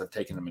wrong, because I've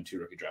taken him in 2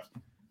 rookie drafts.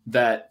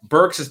 That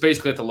Burks is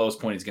basically at the lowest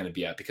point he's going to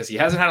be at, because he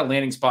hasn't had a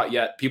landing spot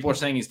yet. People are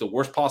saying he's the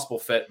worst possible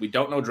fit. We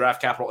don't know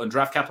draft capital, and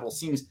draft capital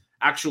seems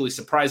actually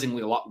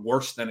surprisingly a lot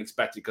worse than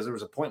expected, because there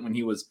was a point when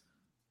he was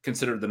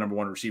considered the number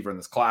 1 receiver in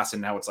this class,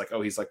 and now it's like,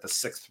 oh, he's like the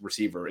 6th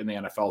receiver in the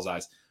NFL's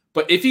eyes.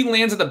 But if he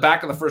lands at the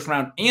back of the first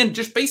round, and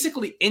just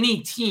basically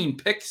any team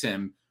picks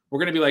him, we're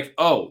going to be like,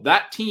 oh,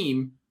 that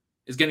team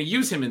is going to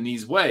use him in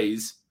these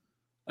ways.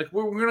 Like,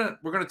 we're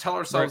gonna tell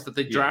ourselves that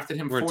they drafted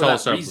him for that reason. We're going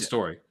to tell ourselves the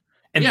story.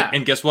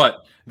 And guess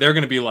what? They're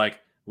going to be like,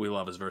 we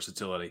love his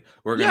versatility.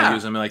 We're going to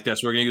use him like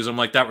this. We're going to use him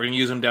like that. We're going to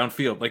use him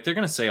downfield. Like, they're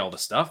going to say all the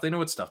stuff. They know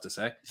what stuff to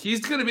say.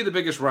 He's going to be the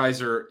biggest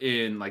riser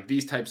in like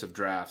these types of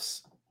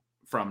drafts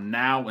from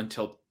now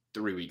until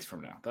 3 weeks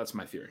from now. That's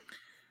my theory.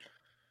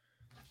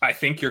 I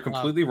think you're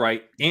completely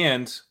right.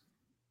 And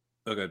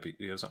okay, Pete,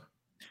 you have something.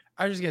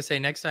 I was just gonna say,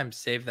 next time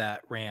save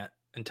that rant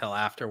until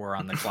after we're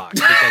on the clock,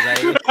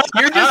 because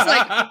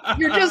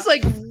you're just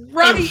like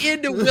running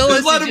into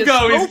Willis. Let him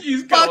go.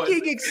 He's fucking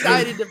going.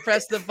 Excited to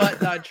press the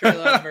button on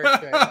Treylon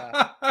Burks right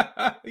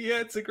now. Yeah,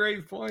 it's a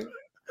great point.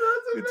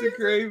 It's a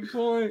great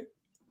point.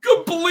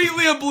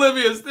 Completely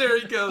oblivious. There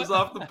he goes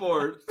off the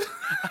board.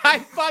 I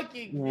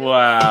fucking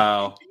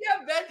wow.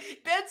 Yeah,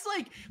 Ben's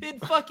like in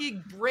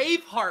fucking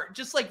Braveheart,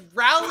 just like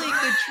rallying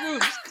the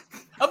troops.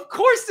 Of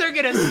course they're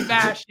gonna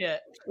smash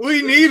it.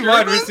 We need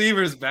wide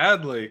receivers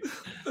badly.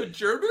 The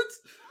Germans?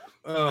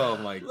 Oh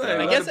my god!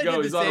 I guess I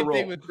did the same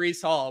thing with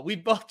Breece Hall. We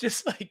both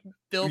just like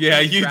built. Yeah,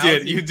 you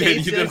did. You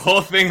did. You did a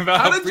whole thing about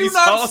how did Breece you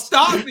not Hall.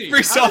 Stop me?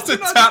 Breece Hall's a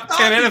top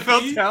 10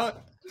 NFL talent.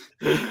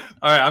 All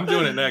right, I'm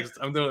doing it next.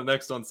 I'm doing it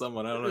next on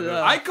someone. I don't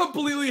know. I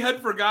completely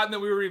had forgotten that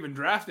we were even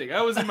drafting.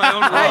 I was in my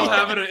own world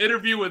having an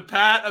interview with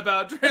Pat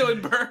about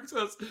Treylon Burks.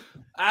 I was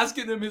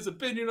asking him his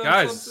opinion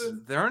on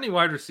something. There aren't any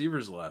wide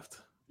receivers left.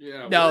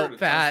 Yeah. No,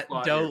 Pat,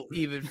 don't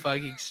even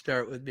fucking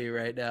start with me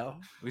right now.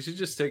 We should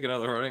just take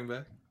another running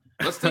back.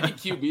 Let's take a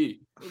QB.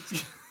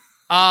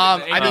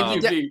 I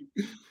mean,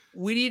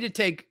 we need to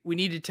take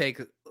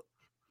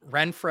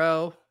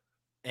Renfro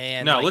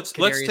and no. Like,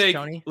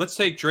 let's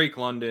take Drake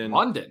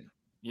London.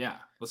 Yeah,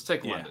 let's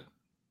take London.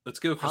 Let's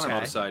go for some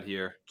upside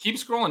here. Keep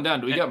scrolling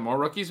down. Do we got more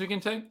rookies we can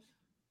take?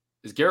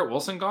 Is Garrett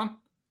Wilson gone?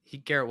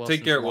 Garrett Wilson.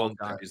 Take Garrett Wilson.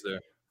 He's there.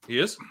 He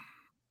is.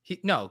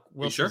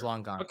 Wilson's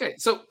long gone. Okay,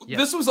 so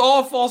this was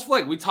all a false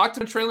flag. We talked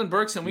to Treylon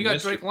Burks and we got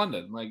Drake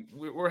London. Like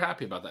we're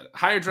happy about that.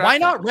 Higher draft. Why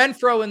not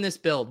Renfro in this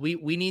build? We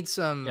need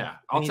some. Yeah,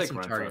 I'll take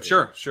Renfro. Targets.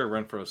 Sure.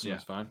 Renfro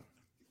seems fine.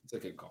 It's a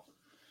good call.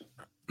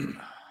 All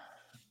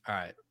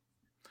right.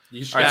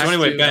 So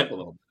anyway, Ben.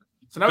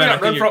 So now we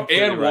got Renfro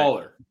and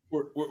Waller.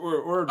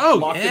 We're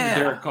locked into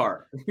Derek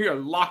Carr. We are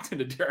locked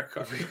into Derek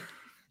Carr.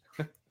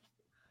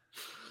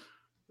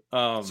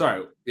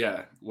 Sorry.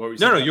 Yeah. What were you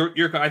saying? No.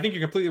 You're. I think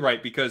you're completely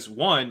right, because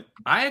one,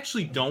 I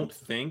actually don't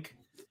think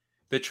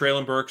that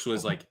Treylon Burks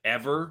was like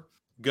ever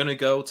gonna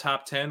go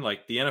top 10.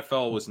 Like the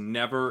NFL was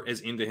never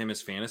as into him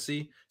as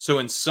fantasy. So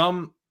in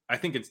some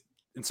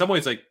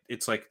ways like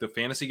it's like the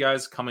fantasy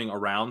guys coming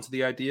around to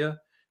the idea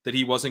that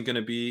he wasn't going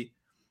to be,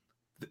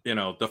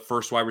 the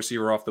first wide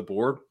receiver off the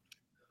board.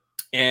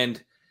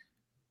 And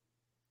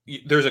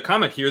there's a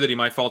comment here that he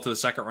might fall to the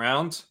second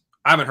round.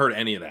 I haven't heard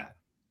any of that.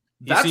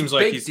 That's seems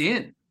like he's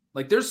in.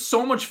 Like there's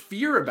so much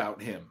fear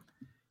about him.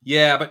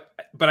 Yeah,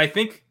 but I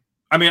think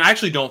I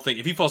actually don't think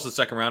if he falls to the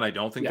second round, I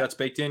don't think that's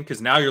baked in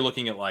because now you're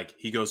looking at like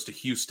he goes to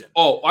Houston.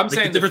 Oh, I'm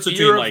saying the difference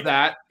between like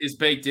that is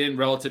baked in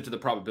relative to the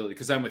probability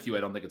because I'm with you. I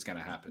don't think it's going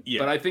to happen. Yeah,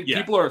 but I think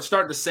people are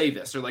starting to say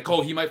this. They're like,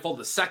 oh, he might fall to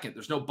the second.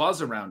 There's no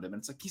buzz around him.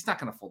 And it's like he's not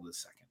going to fall to the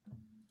second.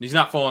 He's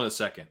not falling to the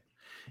second.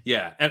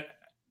 Yeah,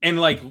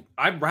 and like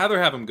I'd rather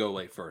have him go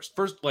late first.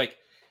 First, like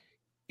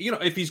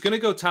if he's going to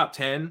go top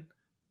 10,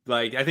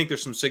 like I think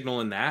there's some signal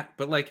in that.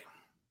 But like,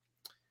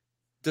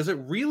 does it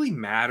really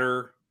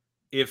matter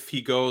if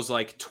he goes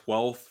like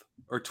 12th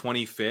or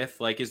 25th?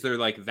 Like, is there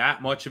like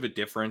that much of a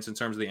difference in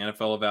terms of the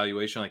NFL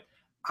evaluation? Like,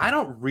 I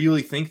don't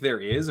really think there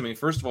is.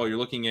 First of all, you're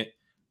looking at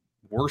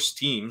worse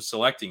teams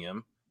selecting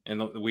him,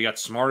 and we got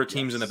smarter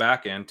teams in the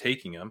back end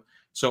taking him.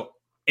 So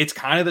it's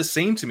kind of the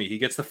same to me. He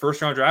gets the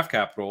first round draft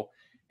capital,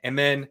 and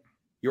then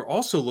you're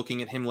also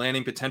looking at him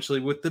landing potentially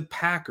with the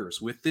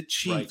Packers, with the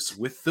Chiefs,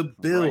 with the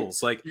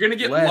Bills. Like you're going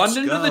to get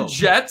London to the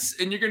Jets,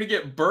 and you're going to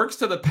get Burks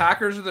to the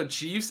Packers or the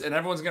Chiefs, and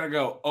everyone's going to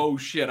go, "Oh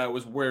shit, I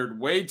was worried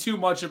way too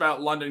much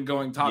about London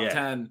going top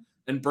 10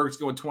 and Burks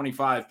going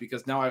 25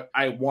 because now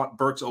I want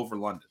Burks over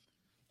London."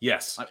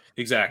 Yes,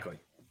 exactly.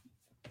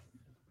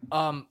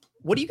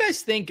 What do you guys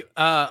think?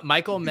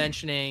 Michael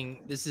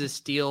mentioning this is a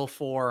steal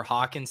for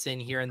Hawkinson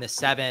here in the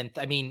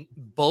 7th.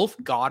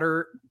 Both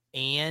Goddard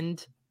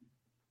and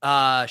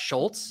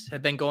Schultz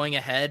have been going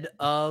ahead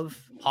of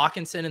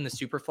Hawkinson in the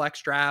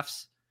Superflex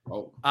drafts.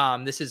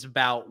 This is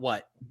about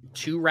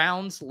 2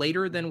 rounds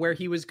later than where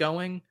he was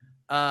going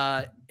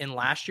in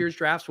last year's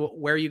drafts.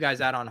 Where are you guys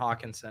at on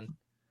Hawkinson?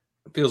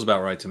 Feels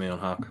about right to me on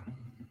Hawk.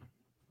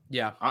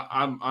 Yeah,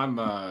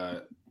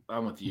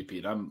 I'm with you,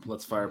 Pete.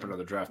 Let's fire up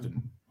another draft and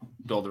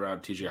build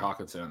around TJ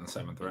Hawkinson in the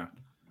 7th round.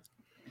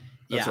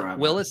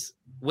 That's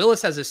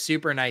Willis has a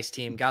super nice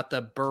team. Got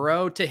the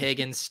Burrow to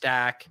Higgins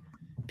stack.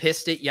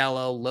 Pissed it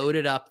yellow,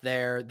 loaded up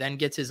there, then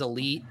gets his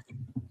elite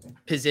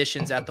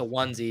positions at the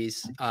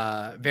onesies.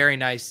 Very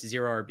nice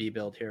 0 RB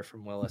build here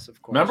from Willis, of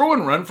course. Remember when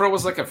Renfro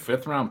was like a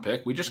 5th round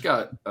pick? We just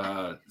got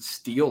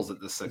steals at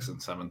the 6th and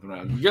 7th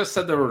round. You guys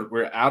said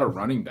we're out of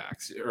running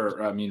backs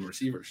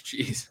receivers.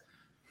 Jeez.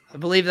 I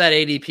believe that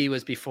ADP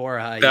was before.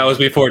 That was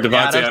before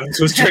Devontae Adams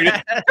was traded.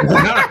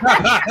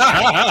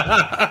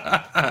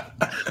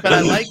 But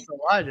I like the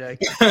logic.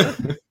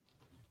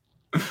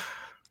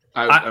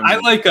 I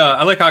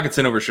like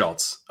Hawkinson over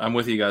Schultz. I'm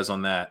with you guys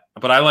on that,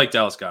 but I like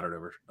Dallas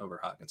Goedert over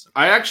Hawkinson.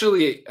 I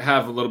actually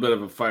have a little bit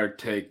of a fire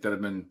take that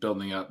I've been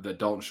building up that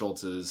Dalton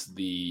Schultz is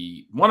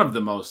one of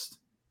the most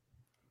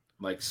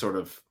sort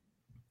of.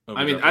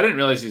 I didn't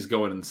realize he's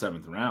going in the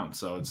 7th round,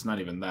 so it's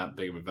not even that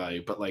big of a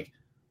value. But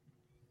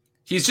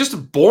he's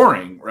just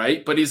boring,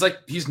 right? But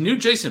he's new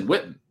Jason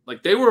Witten.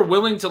 They were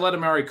willing to let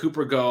Amari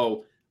Cooper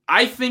go.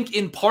 I think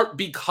in part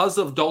because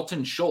of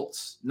Dalton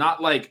Schultz,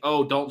 not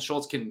Dalton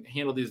Schultz can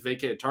handle these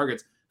vacated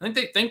targets. I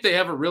think they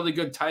have a really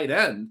good tight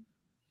end.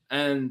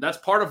 And that's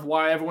part of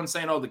why everyone's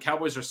saying, the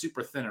Cowboys are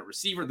super thin at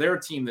receiver. They're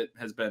a team that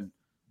has been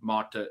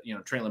mocked to,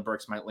 Traylon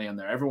Burks might land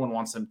there. Everyone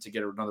wants them to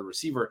get another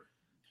receiver.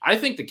 I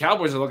think the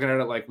Cowboys are looking at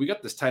it we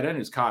got this tight end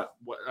who's caught,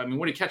 what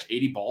did he catch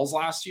 80 balls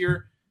last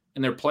year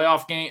in their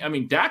playoff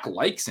game? Dak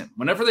likes him.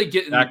 Whenever they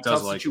get in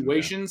tough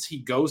situations, he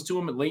goes to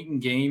him at late in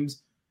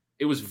games.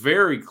 It was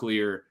very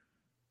clear.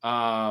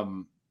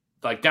 Down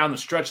the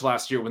stretch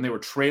last year when they were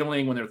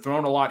trailing, when they're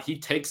throwing a lot, he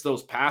takes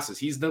those passes.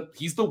 He's the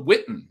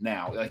Witten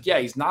now.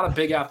 He's not a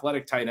big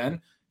athletic tight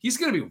end. He's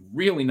going to be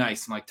really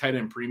nice in tight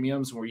end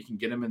premiums where you can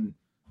get him in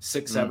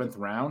 6th, 7th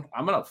round.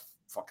 I'm going to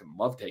fucking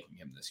love taking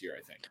him this year,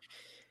 I think.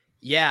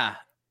 Yeah.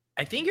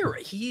 I think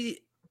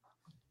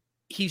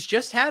he's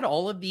just had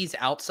all of these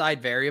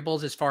outside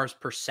variables as far as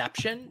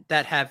perception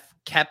that have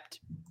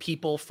kept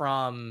people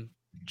from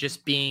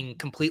just being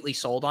completely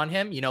sold on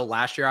him.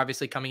 Last year,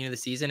 obviously coming into the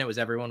season,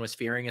 everyone was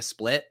fearing a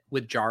split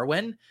with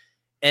Jarwin.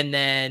 And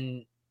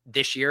then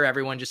this year,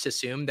 everyone just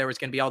assumed there was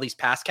going to be all these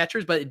pass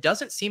catchers, but it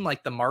doesn't seem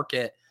like the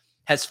market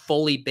has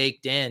fully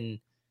baked in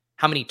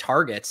how many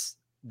targets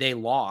they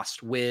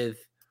lost with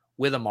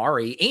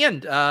Amari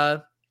and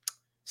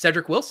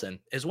Cedric Wilson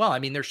as well.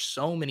 There's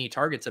so many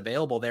targets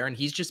available there, and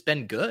he's just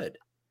been good.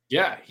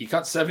 Yeah, he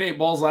caught 78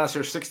 balls last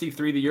year,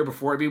 63 the year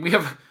before.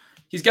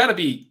 He's got to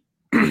be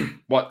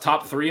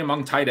top 3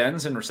 among tight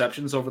ends in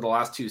receptions over the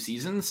last 2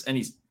 seasons, and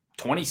he's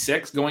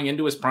 26 going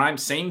into his prime,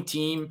 same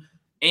team,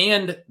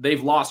 and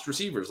they've lost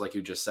receivers, like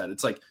you just said.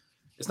 It's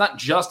it's not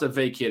just a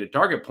vacated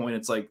target point.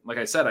 It's like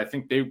I said, I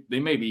think they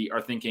maybe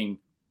are thinking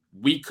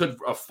we could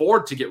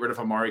afford to get rid of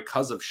Amari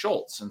because of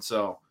Schultz, and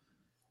so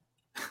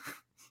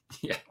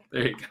yeah,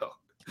 there you go.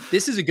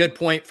 This is a good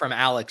point from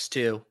Alex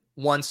too.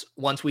 Once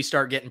we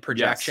start getting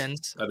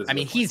projections,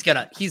 he's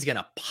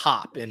gonna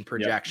pop in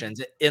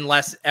projections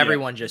unless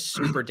everyone just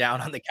super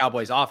down on the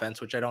Cowboys offense,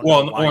 which I don't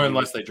know. Or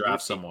unless they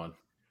draft someone.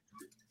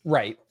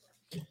 Right.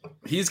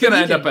 He's gonna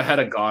end up ahead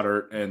of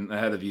Goddard and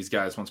ahead of these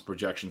guys once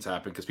projections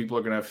happen because people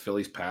are gonna have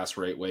Philly's pass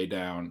rate way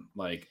down.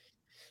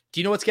 Do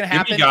you know what's going to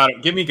happen?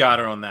 Give me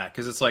Goddard on that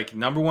because it's like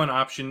number one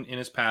option in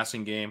his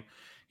passing game.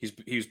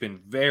 He's been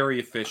very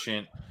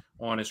efficient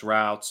on his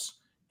routes,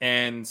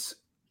 and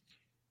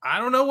I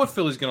don't know what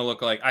Philly's going to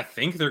look like. I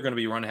think they're going to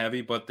be run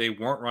heavy, but they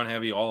weren't run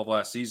heavy all of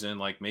last season.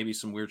 Like maybe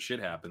some weird shit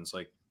happens.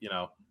 Like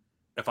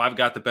if I've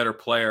got the better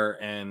player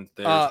and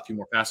there's a few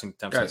more passing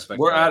attempts, guys,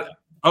 we're out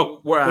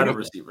of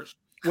receivers.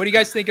 What do you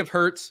guys think of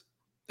Hurts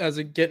as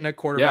getting a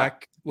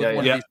quarterback? With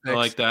one of these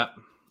picks?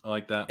 I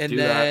like that. And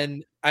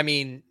then, I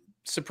mean,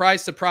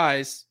 surprise,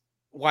 surprise,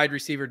 wide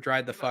receiver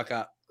dried the fuck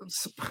up.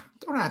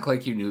 Don't act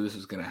like you knew this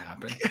was going to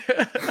happen.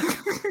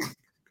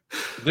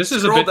 This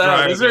is a bit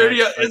down. Is there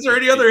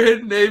any other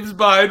hidden names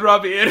behind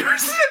Robbie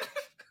Anderson?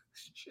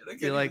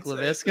 You like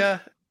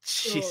LaVisca?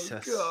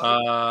 Jesus.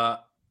 I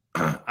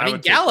mean,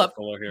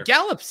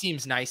 Gallup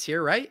seems nice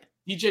here, right?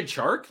 DJ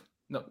Chark?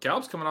 No,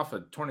 Gallup's coming off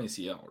a torn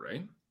ACL,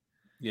 right?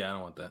 Yeah, I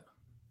don't want that.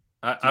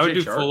 I would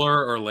do Chark.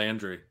 Fuller or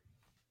Landry.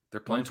 They're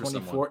playing for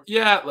someone.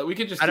 Yeah, we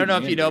could just. I don't know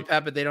if you know,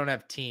 Pat, but they don't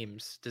have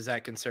teams. Does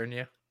that concern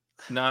you?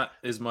 Not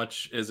as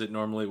much as it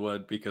normally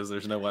would because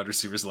there's no wide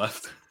receivers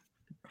left.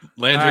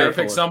 Landry, right,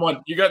 pick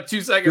someone. You got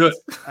 2 seconds.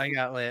 I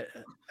got Landry.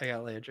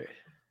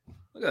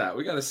 Look at that.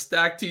 We got a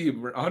stacked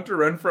team. Hunter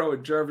Renfrow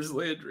and Jarvis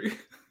Landry.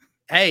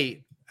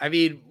 Hey, I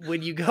mean,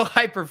 when you go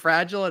hyper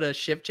fragile at a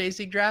ship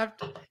chasing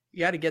draft, you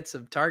got to get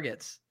some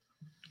targets.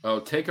 Oh,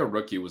 take a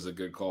rookie was a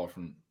good call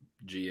from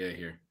GA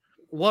here.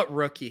 What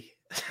rookie?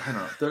 I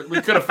don't know. We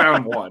could have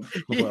found one.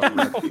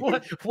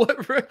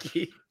 What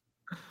rookie?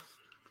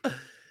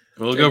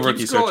 We'll go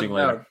rookie searching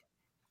later.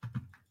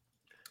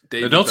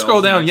 No, don't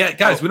scroll down yet,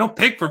 guys. We don't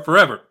pick for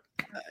forever.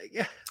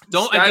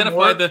 Don't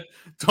identify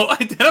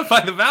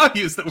the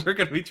values that we're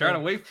going to be trying to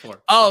wait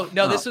for. Oh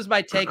no, this was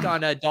my take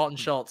on Dalton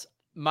Schultz.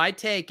 My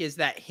take is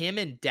that him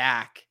and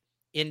Dak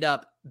end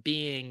up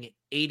being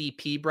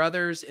ADP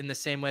brothers in the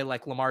same way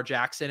like Lamar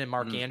Jackson and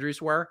Mark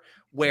Andrews were,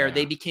 where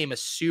they became a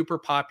super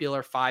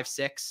popular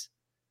 5-6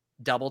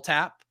 double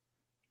tap.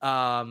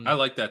 I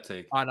like that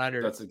take on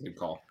under. That's a good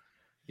call.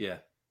 Yeah.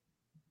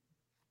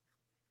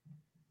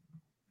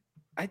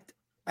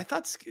 I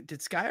thought,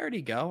 did Sky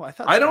already go?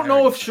 I don't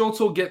know if Schultz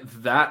will get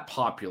that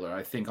popular.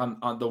 I think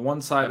on the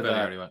one side of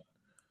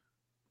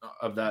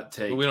that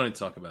take. But we don't need to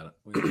talk about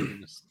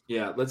it.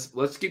 Yeah,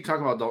 let's keep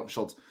talking about Dalton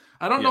Schultz.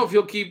 I don't know if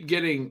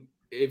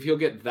he'll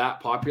get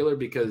that popular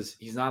because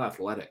he's not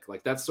athletic.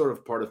 Like that's sort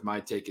of part of my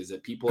take is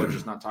that people are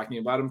just not talking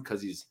about him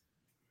because he's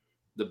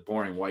the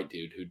boring white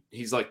dude who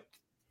he's like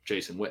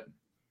Jason Witten,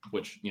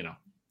 which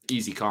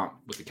easy comp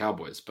with the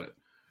Cowboys, but.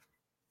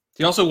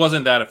 He also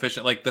wasn't that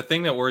efficient. Like the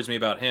thing that worries me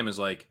about him is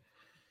like,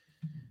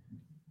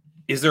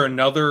 is there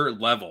another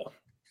level?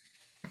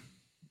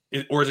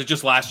 Or is it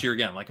just last year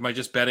again? Like, am I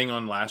just betting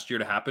on last year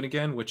to happen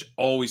again? Which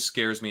always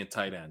scares me at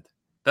tight end.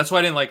 That's why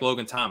I didn't like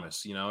Logan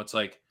Thomas. It's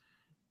like,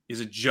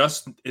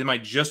 am I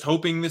just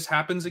hoping this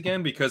happens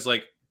again? Because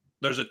like,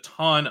 there's a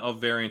ton of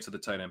variance at the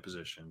tight end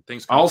position.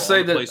 I'll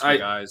say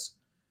that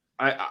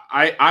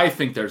I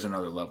think there's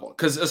another level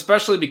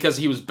especially because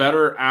he was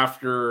better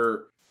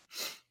after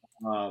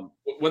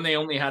when they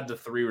only had the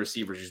 3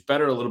 receivers. He was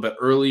better a little bit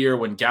earlier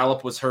when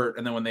Gallup was hurt.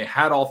 And then when they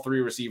had all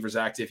 3 receivers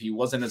active, he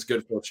wasn't as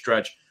good for a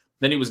stretch.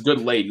 Then he was good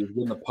late. He was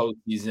good in the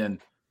postseason.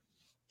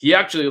 He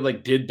actually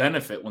did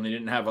benefit when they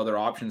didn't have other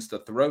options to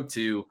throw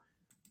to,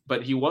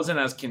 but he wasn't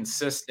as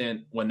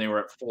consistent when they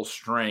were at full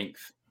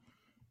strength.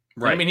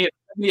 Right. I mean, he had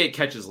 78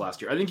 catches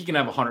last year. I think he can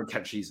have a 100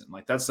 catch season.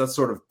 Like that's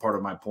sort of part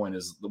of my point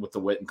is with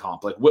the Witten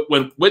comp. Like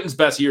when Witten's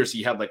best years,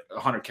 he had like a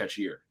 100 catch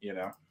year,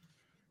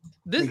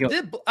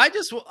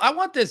 I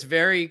want this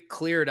very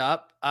cleared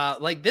up.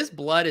 Like this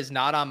blood is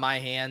not on my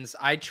hands.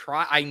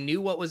 I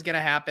knew what was going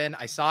to happen.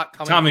 I saw it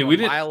coming from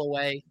a mile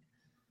away.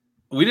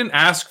 We didn't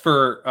ask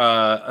for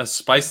a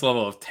spice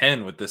level of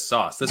 10 with this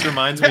sauce. This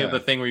reminds me of the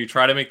thing where you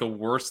try to make the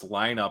worst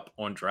lineup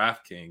on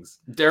DraftKings.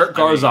 Derek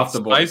Carr's off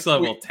the board. Spice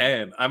level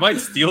 10. I might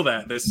steal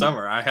that this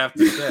summer. I have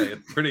to say,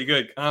 it's a pretty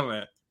good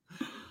comment.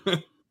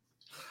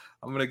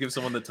 I'm gonna give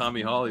someone the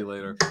Tommy Hawley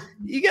later.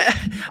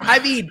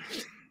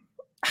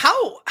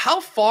 How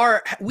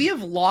far we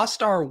have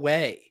lost our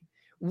way.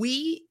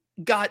 We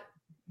got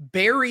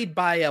buried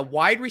by a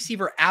wide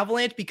receiver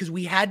avalanche because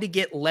we had to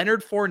get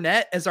Leonard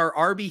Fournette as our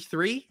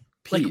RB3.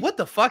 Like, what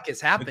the fuck is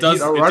happening?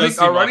 Our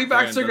running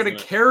backs are going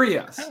to carry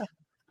us.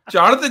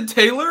 Jonathan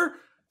Taylor,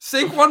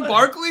 Saquon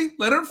Barkley,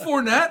 Leonard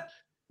Fournette.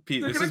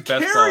 Pete, this is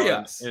best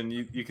ball, and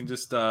you can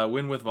just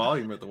win with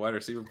volume at the wide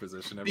receiver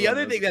position. The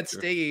other thing that's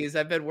stinging is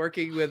I've been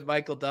working with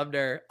Michael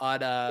Dubner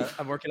on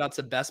I'm working on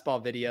some best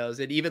ball videos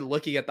and even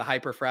looking at the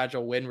hyper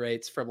fragile win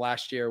rates from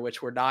last year,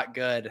 which were not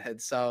good.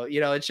 And so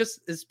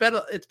it's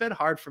been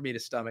hard for me to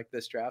stomach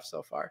this draft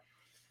so far.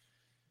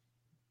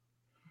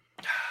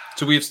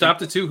 So we've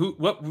stopped at 2.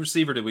 What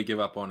receiver did we give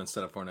up on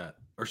instead of Fournette,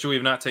 or should we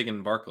have not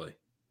taken Barkley?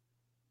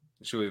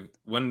 Should we?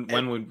 When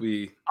would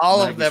we?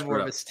 All of them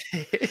were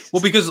mistakes.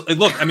 Well, because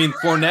look, I mean,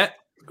 Fournette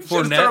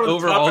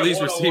over all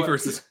these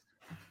receivers is.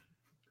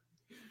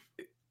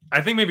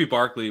 I think maybe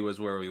Barkley was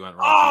where we went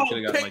wrong.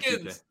 Oh,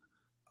 Pickens!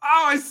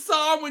 I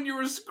saw him when you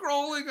were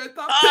scrolling. I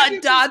thought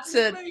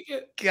Dotson.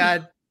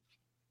 God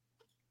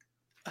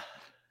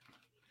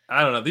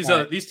I don't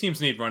know. These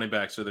teams need running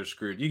backs, or they're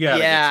screwed. You got to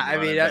get some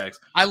running backs.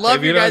 I love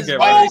If your you don't guys' get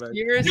wide running back-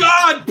 receivers.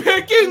 God,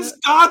 Pickens,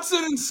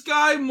 Dotson, and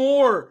Sky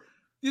Moore.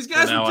 These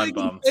guys Now were I'm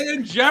taking bummed.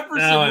 Van Jefferson.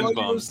 Now I'm while you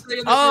were bummed.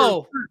 saying that Oh. they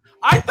were hurt.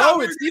 I thought Oh,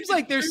 we it were seems gonna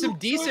like there's do some good.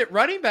 decent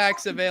running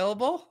backs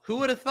available. Who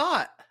would have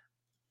thought?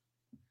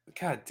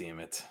 God damn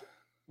it.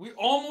 We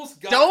almost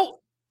got Don't.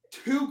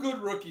 2 good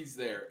rookies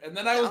there, and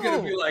then I was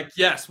going to be like,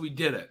 "Yes, we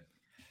did it."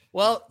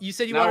 Well, you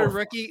said you Now wanted a we're-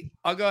 rookie.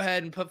 I'll go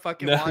ahead and put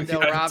fucking No, Wandale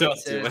don't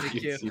Robinson do in the it.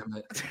 queue. Damn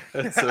it.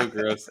 That's so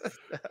gross.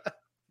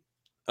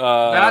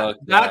 That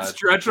God,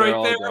 stretch they're right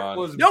all there gone.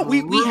 was No, we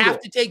have brutal.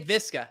 to take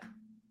Visca.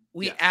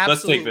 We Yeah,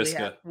 let's take absolutely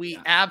Visca. we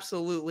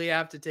absolutely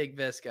have to take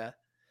Visca.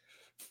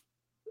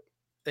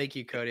 Thank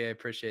you, Cody. I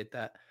appreciate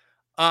that.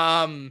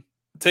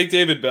 Take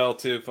David Bell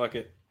too. Fuck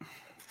it.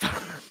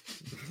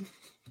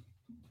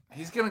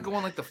 He's going to go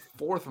in like the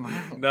 4th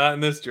round. Not in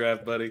this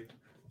draft, buddy.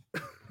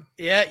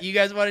 Yeah, you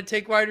guys want to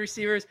take wide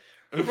receivers?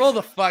 Roll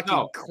the fucking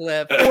No.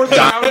 clip. 4th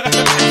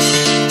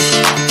round.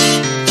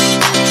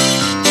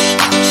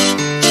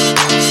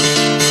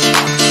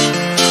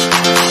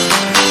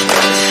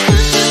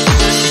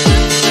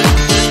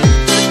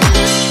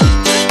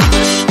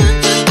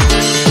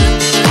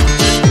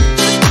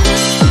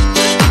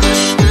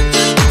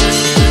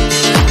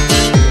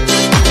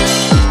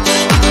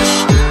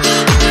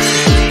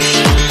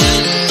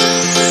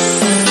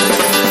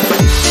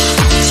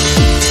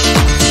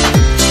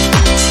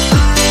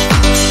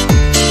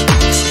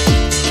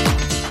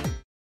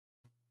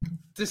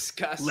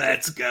 Disgusting.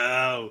 Let's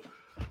go.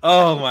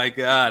 Oh my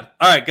god.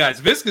 All right, guys.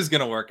 Visca's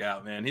gonna work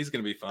out, man. He's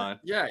gonna be fine.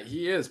 Yeah,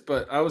 he is.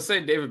 But I was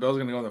saying David Bell's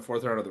going to go in the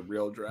 4th round of the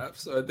real draft,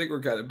 so I think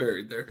we're kind of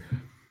buried there.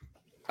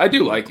 I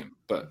do like him,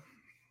 but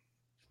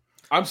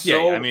I'm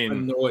so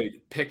annoyed.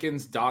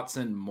 Pickens,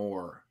 Dotson,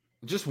 Moore.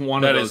 Just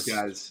one That of those is-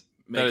 guys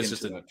that making is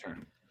just that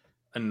turn.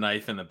 A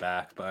knife in the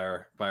back by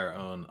our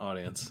own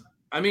audience.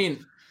 I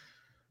mean,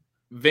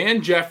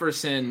 Van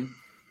Jefferson,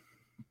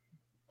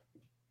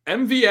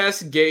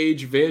 MVS,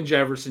 Gage, Van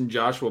Jefferson,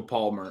 Joshua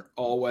Palmer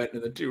all went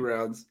in the 2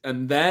 rounds,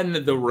 and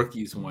then the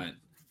rookies went.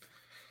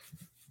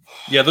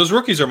 Yeah, those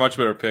rookies are much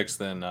better picks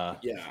than Yeah, all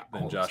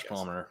than those Josh guys.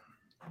 Palmer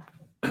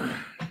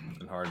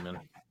and Hardman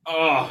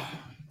Oh,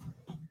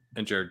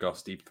 and Jared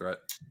Goff's deep threat.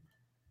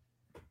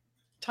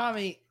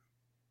 Tommy,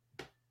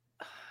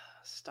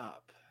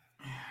 stop.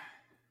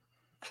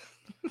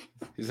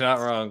 He's not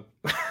wrong.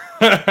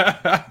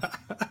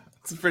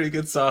 It's a pretty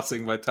good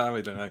saucing by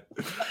Tommy tonight.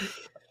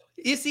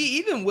 You see,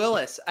 even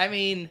Willis. I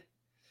mean,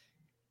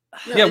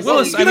 Yeah, this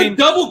Willis, is- you I mean-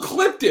 double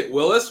clipped it,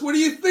 Willis. What are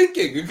you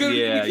thinking? You could've-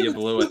 Yeah, you could've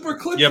blew it. super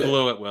clipped You it.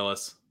 blew it,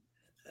 Willis.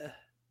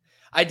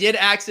 I did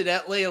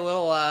accidentally a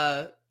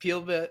little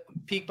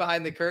peek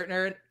behind the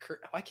curtain.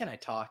 Why can't I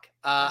talk?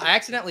 I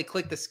accidentally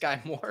clicked the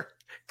Sky Moore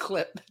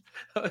clip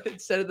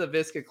instead of the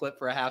Visca clip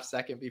for a half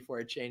second before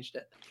I changed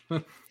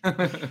it.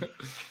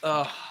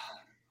 Oh,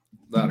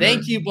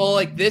 thank you,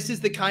 Bullock. This is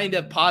the kind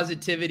of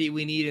positivity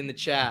we need in the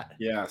chat.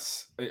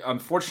 Yes.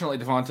 Unfortunately,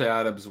 Devontae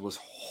Adams was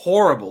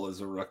horrible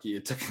as a rookie.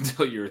 It took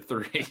until year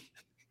 3.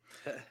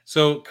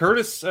 So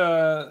Curtis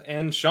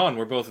and Sean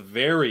were both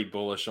very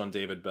bullish on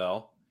David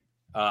Bell.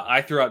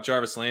 I threw out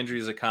Jarvis Landry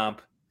as a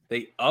comp.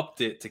 They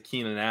upped it to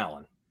Keenan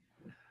Allen.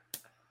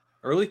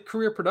 Early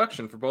career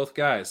production for both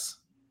guys.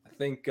 I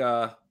think we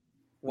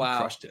Wow.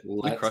 crushed it. We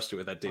Let's crushed it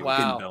with that David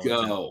Wow. Bell.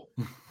 Go.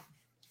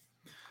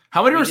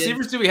 How many We did-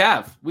 receivers do we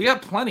have? We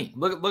got plenty.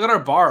 Look at our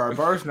bar. Our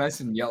bar is nice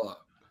and yellow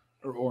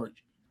or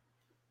orange.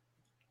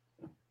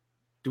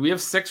 Do we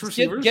have 6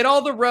 receivers? Get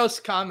all the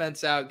roast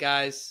comments out,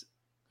 guys.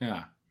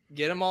 Yeah.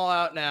 Get them all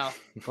out now.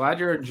 Glad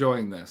you're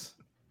enjoying this.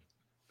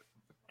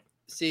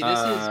 See, this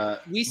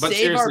we but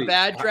save our seriously,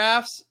 bad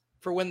drafts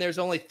for when there's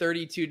only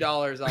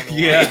 $32 on the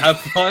Yeah, line. have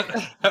fun.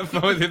 Have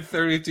fun with it.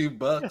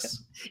 $32.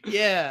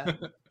 Yeah.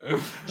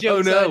 Oh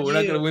Joke's no, on we're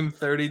not you. gonna win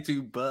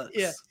 $32.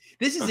 Yeah.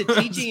 This is a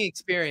teaching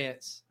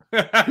experience.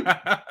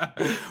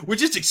 We're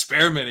just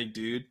experimenting,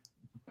 dude.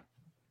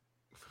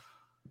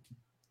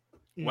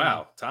 Mm.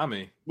 Wow,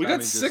 Tommy. We Tommy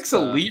got just, 6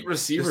 elite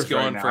receivers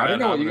going going right for now. I ad don't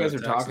know what you hominem guys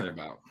are attacks talking there.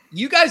 about.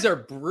 You guys are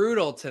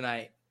brutal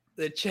tonight.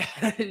 The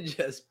chat is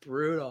just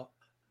brutal.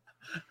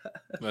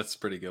 That's a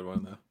pretty good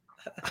one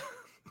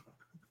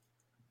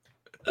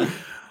though.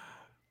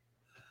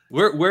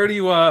 Where do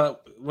you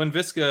when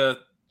Visca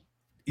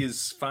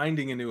is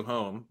finding a new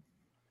home,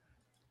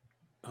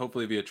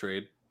 hopefully via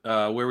trade,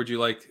 where would you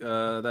like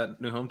that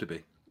new home to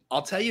be?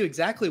 I'll tell you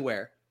exactly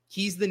where.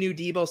 He's the new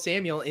Deebo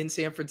Samuel in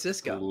San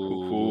Francisco.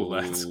 Ooh,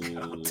 let's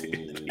go,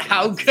 dude.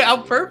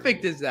 How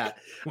perfect is that?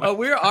 Oh,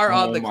 we are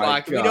on Oh the my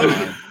clock. We God. don't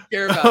even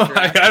care about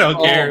draft. I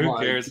don't care. Oh Who my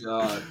cares?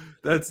 God.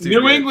 That's too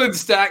New good. England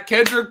stat: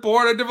 Kendrick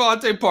Bourne and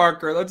Devontae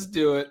Parker. Let's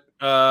do it.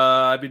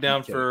 I'd be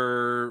down Okay.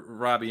 for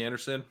Robbie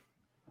Anderson.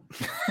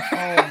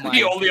 Oh my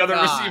The only other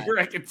God. receiver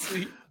I can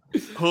see.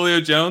 Julio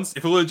Jones.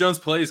 If Julio Jones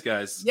plays,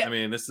 guys, Yeah. I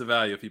mean, this is the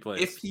value if he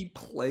plays. If he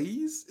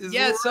plays, is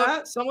Yeah, where we're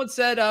at? someone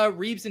said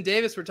Reeves and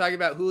Davis were talking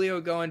about Julio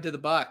going to the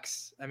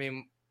Bucks. I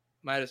mean,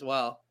 might as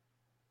well.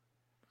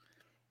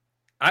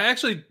 I'm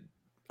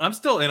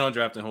still in on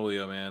drafting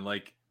Julio, man.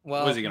 Like,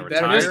 Well, Was he gonna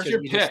better retire? because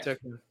Your you just pick.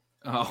 took him.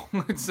 Oh,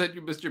 it said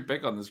you missed your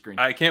pick on the screen.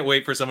 I can't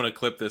wait for someone to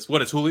clip this.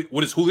 What is Julio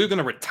going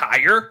to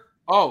retire?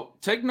 Oh,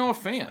 take Noah I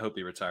Fant. hope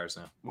he retires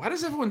now. Why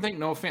does everyone think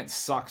Noah Fant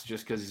sucks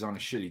just because he's on a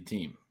shitty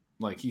team?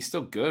 Like, he's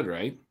still good,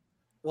 right?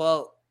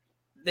 Well,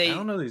 I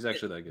don't know that he's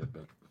actually that good,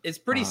 but it's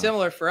pretty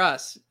similar for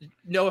us.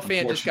 Noah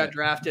Fant just got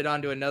drafted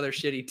onto another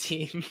shitty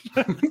team.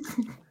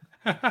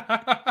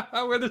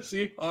 we're the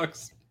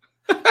Seahawks.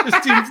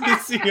 This team's the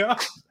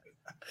Seahawks.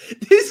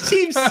 This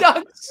team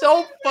sucks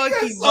so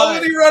fucking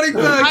much. running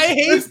backs. I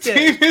hate this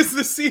team is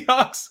the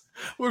Seahawks.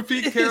 We're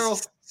Pete Carroll.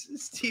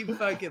 This team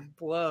fucking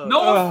blows.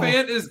 Noah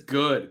Fant is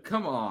good.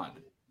 Come on.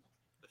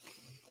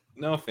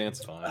 No,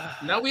 Fant's fine.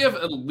 Now we have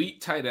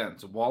elite tight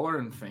ends, Waller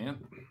and Fant.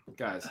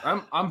 Guys,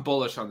 I'm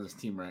bullish on this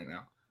team right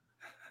now.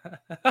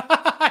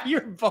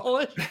 You're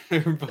bullish.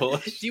 We're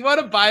bullish. Do you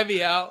want to buy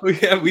me out? We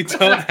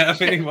don't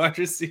have any wide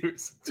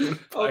receivers.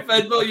 I'll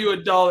Venmo you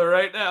 $1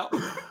 right now.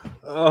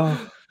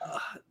 Oh,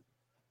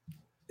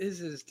 This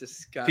is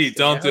disgusting. Pete,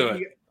 don't do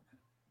it.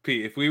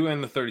 Pete, if we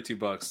win the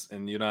 $32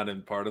 and you're not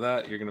in part of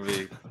that, you're gonna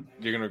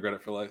regret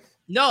it for life.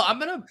 No, I'm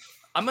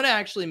gonna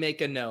actually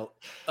make a note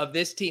of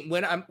this team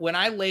when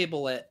I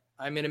label it.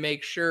 I'm gonna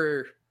make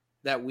sure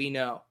that we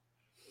know.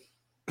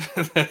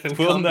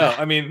 We'll know.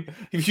 I mean,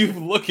 if you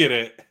look at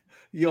it,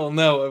 you'll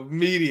know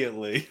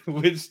immedially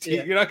which team.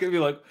 Yeah. You're not gonna be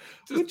like,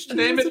 which Just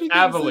name team it is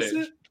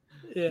Avalanche.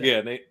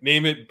 Yeah,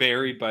 name it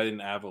buried by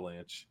an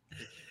avalanche.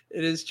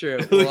 it is true.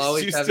 At We'll least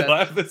always you have still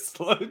that. have the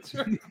slow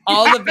draft.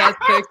 All the best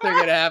picks are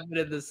gonna happen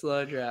in the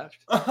slow draft.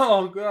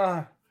 Oh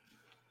god.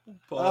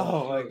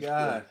 Oh my that was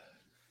god.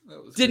 good.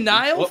 That was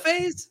Denial What-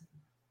 phase.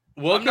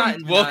 not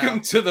in Welcome denial.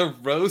 to the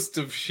roast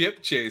of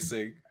ship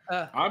chasing.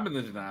 good. I'm in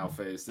the denial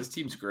phase. This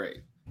team's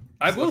great.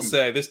 I will looking-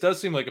 say this does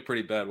seem like a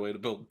pretty bad way to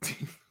build a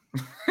team.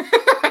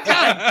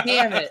 God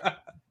damn it!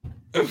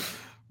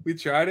 We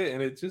tried it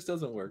and it just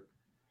doesn't work.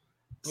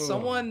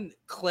 Someone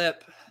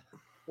clip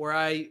where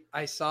I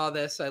saw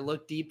this. I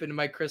looked deep into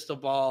my crystal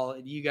ball,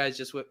 and you guys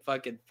just went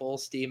fucking full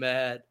steam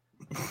ahead.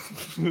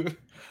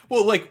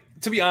 Well, like,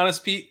 to be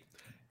honest, Pete,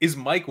 is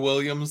Mike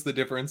Williams the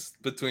difference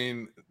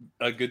between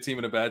a good team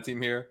and a bad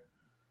team here?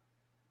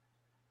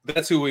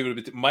 That's who we would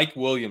have been. Mike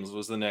Williams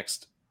was the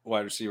next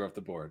wide receiver off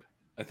the board.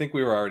 I think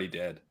we were already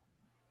dead.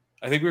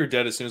 I think we were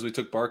dead as soon as we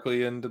took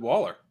Barkley and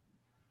Waller.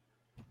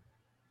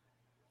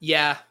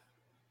 Yeah,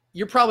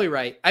 you're probably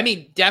right. I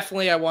mean,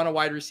 definitely I want a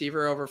wide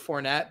receiver over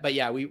Fournette, but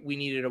yeah, we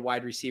needed a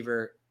wide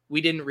receiver.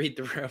 We didn't read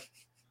the room.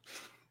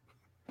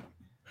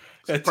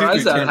 That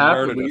Surprised 2-3 that turn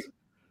happened.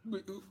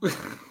 murdered us.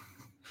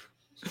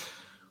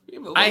 We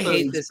have a little I bit of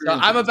hate this stuff.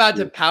 experience I'm with about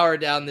this to power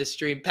down this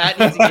stream. Pat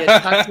needs to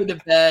get tucked into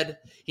bed.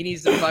 He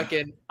needs to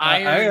fucking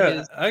iron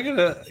his. I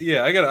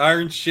gotta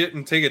iron shit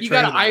and take a You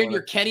train. gotta iron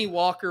your Kenny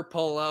Walker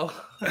polo.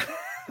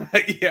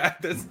 Yeah,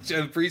 that's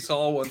Brees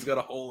Hall one's got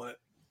a hole in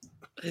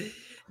it.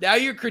 Now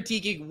you're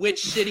critiquing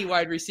which shitty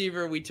wide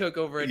receiver we took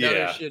over another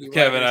Yeah, shitty wide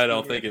Kevin, I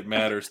don't receiver. think it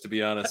matters, to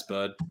be honest,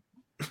 bud.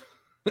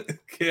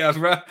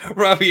 Yeah,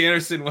 Robbie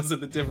Anderson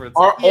wasn't the difference.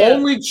 Our Yeah.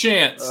 only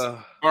chance,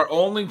 Uh, our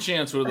only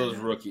chance were those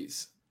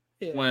rookies.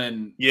 Yeah.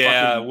 When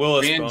Yeah, fucking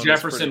Willis Van boned us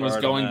Jefferson pretty was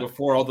hard on going that.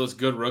 before all those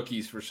good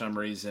rookies for some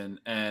reason,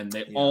 and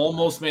they Yeah.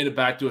 almost made it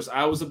back to us.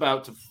 I was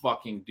about to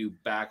fucking do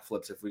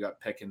backflips if we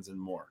got Pickens and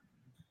more,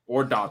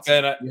 or Dotson.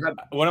 And We had-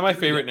 one of my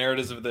favorite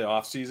narratives of the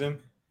offseason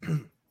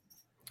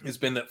has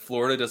been that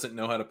Florida doesn't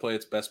know how to play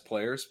its best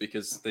players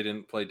because they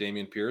didn't play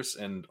Damian Pierce,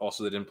 and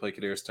also they didn't play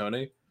Kadarius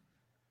Toney,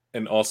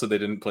 and also they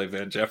didn't play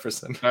Van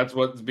Jefferson. That's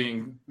what's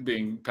being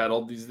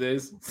peddled these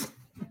days.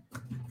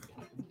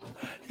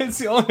 It's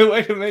the only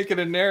way to make it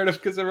a narrative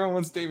because everyone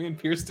wants Damian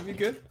Pierce to be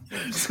good.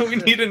 So we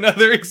need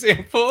another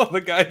example of a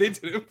guy they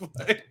didn't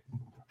play.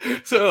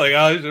 So like,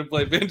 I should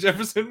play Van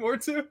Jefferson more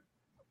too.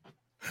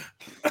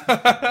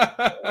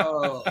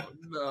 Oh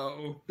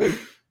no!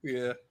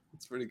 Yeah,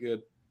 it's pretty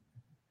good.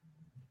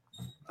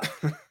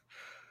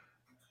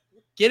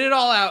 Get it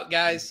all out,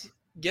 guys.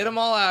 Get them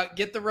all out.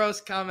 Get the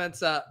roast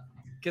comments up.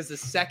 Because the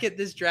second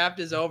this draft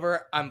is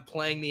over, I'm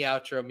playing the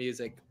outro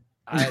music.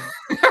 I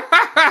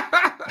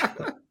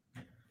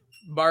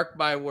mark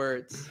my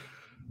words.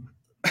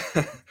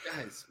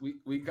 Guys,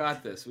 we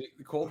got this.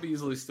 Cole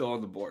Beasley's still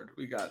on the board.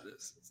 We got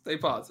this. Stay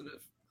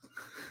positive.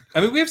 I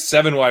mean, we have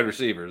 7 wide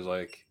receivers,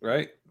 like,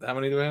 right? How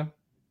many do we have?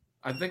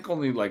 I think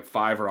only like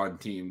 5 are on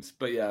teams,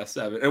 but yeah,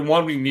 7. And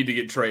 1 we need to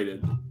get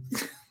traded.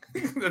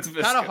 That's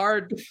Kind of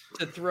hard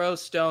to throw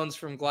stones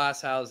from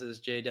glass houses,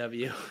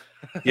 JW.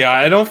 Yeah,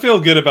 I don't feel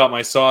good about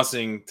my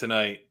saucing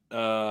tonight.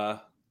 God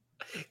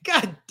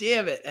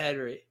damn it,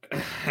 Henry.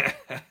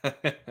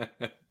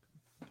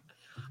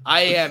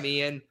 I am,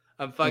 Ian.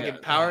 I'm fucking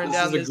powering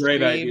down this is a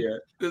great stream. idea.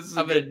 This is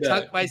I'm a gonna good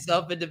tuck bet.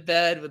 myself into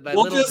bed with my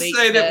We'll little just big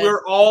say that bed. we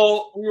were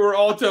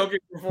all token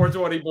for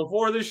 420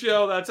 before the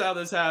show. That's how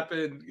this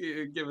happened.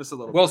 Give us a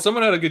little. Well, break.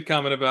 someone had a good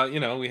comment about,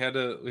 we had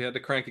to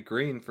crank it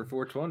green for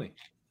 420.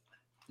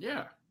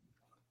 yeah.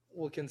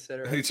 We'll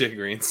consider it. AJ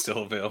Green's still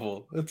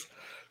available.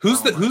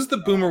 Who's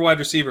the boomer wide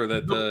receiver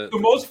that The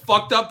most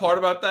fucked up part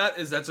about that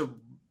is that's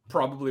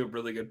probably a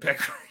really good pick.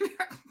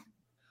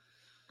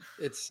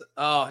 It's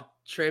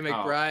Trey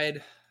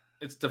McBride.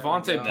 It's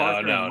Devontae No,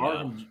 Parker. no, and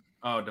Marvin.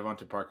 Oh,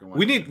 Devontae Parker.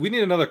 We need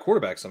another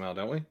quarterback somehow,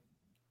 don't we?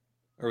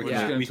 Or we We're can,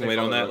 just gonna we can take wait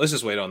all on the that. rookies. Let's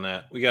just wait on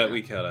that. We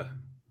gotta.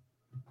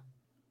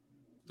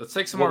 Let's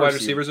take some More more wide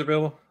receivers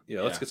available.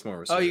 Yeah, let's Yeah. get some more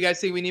receivers. Oh, you guys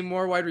think we need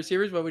more wide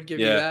receivers? What would give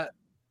you Yeah.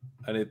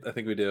 that? I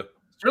think we do.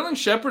 Sterling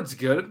Shepard's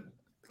good.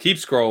 Keep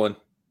scrolling.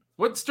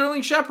 What's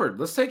Sterling Shepard?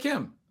 Let's take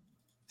him.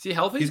 Is he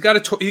healthy? He's got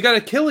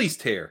Achilles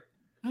tear.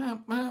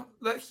 Well,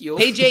 that heals.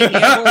 KJ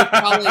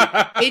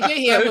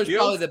Hamler is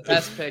probably the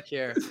best pick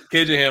here.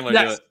 KJ Hamler,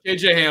 Yes, do it.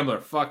 KJ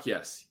Hamler. Fuck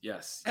yes.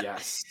 Yes.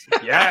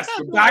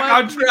 We're back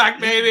on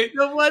track, baby.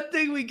 The one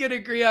thing we can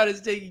agree on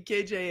is taking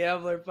KJ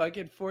Hamler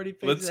fucking 40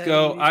 picks. Let's ahead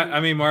go. of I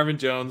mean, Marvin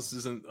Jones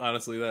isn't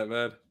honestly that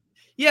bad.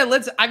 Yeah,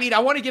 I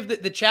want to give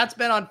the chat's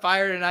been on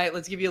fire tonight.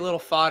 Let's give you a little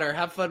fodder.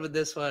 Have fun with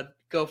this one.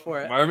 Go for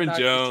it. Marvin Knock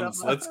Jones,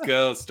 yourself out. let's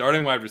go.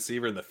 Starting wide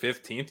receiver in the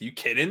 15th. You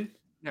kidding?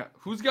 Yeah.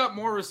 Who's got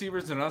more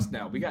receivers than us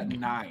now? We got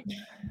 9.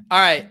 All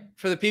right,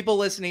 for the people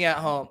listening at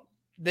home,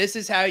 this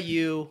is how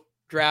you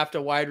draft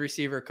a wide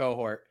receiver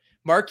cohort.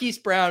 Marquise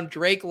Brown,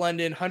 Drake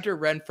London, Hunter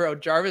Renfrow,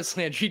 Jarvis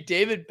Landry,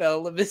 David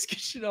Bell, Laviska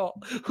Shenault,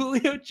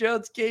 Julio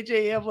Jones,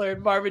 KJ Hamler,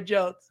 and Marvin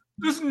Jones.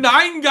 There's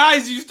 9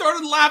 guys. You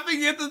started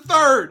laughing at the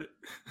third.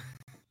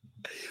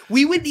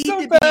 We would need So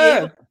to be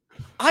bad. able,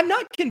 I'm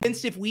not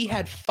convinced if we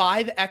had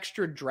 5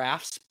 extra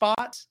draft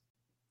spots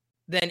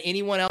than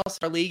anyone else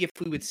in our league if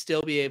we would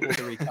still be able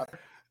to recover.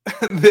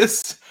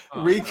 This Oh.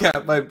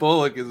 recap by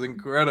Bullock is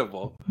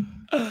incredible.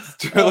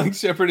 Sterling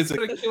Shepard is a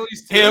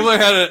Achilles tear.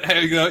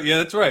 Hamler yeah,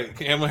 that's right.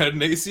 Hamler had an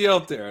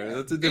ACL tear.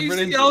 That's a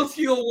different ACLs injury.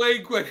 heal way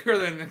quicker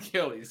than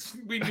Achilles.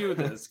 We knew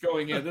this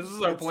going in. This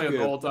is our That's plan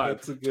good. the whole time.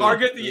 That's a good-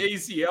 Target the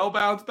ACL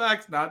bounce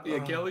backs, not the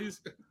Achilles.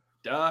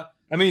 Duh.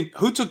 I mean,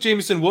 who took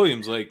Jameson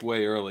Williams like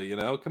way early? You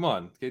know, come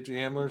on, KJ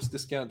Hamler's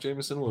discount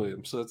Jameson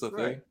Williams. So that's a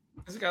Right. thing.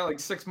 This got like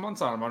 6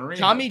 months on him on rehab.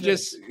 Tommy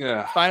just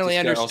Yeah. finally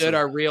This guy understood also-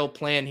 our real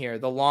plan here.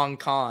 The long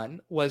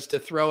con was to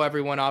throw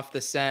everyone off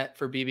the scent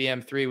for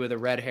BBM3 with a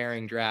red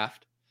herring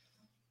draft.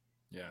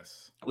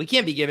 Yes. We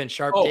can't be giving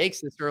sharp Oh.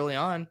 takes this early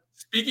on.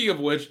 Speaking of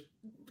which,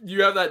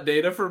 you have that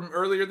data from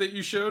earlier that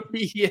you showed?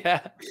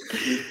 Yeah.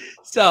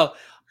 So,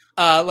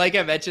 like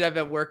I mentioned, I've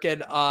been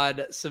working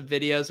on some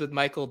videos with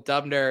Michael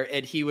Dubner,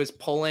 and he was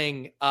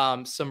pulling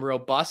some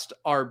robust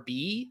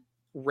RB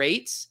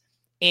rates,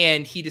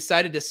 and he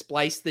decided to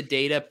splice the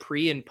data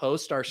pre and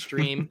post our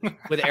stream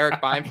with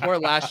Eric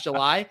Bimefor last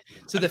July.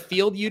 So the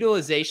field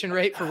utilization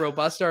rate for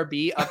robust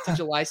RB up to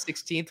July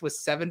 16th was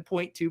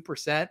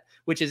 7.2%,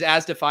 which is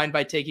as defined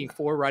by taking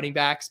 4 running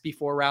backs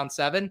before round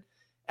 7.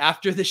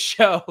 After the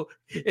show,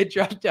 it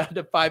dropped down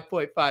to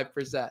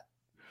 5.5%.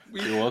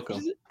 You're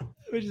welcome.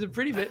 Which is a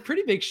pretty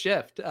big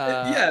shift.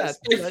 Yes,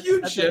 at- a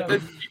huge at shift. the-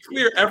 And to be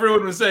clear,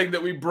 everyone was saying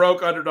that we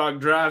broke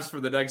underdog drafts for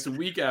the next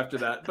week after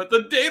that, but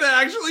the data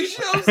actually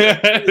shows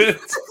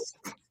it.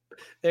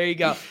 There you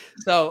go.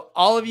 So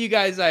all of you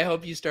guys, I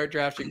hope you start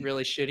drafting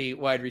really shitty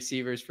wide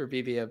receivers for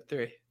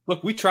BBM3.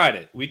 Look, we tried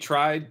it. We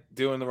tried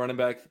doing the running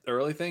back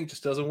early thing.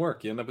 Just doesn't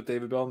work. You end up with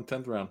David Bell in the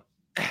 10th round.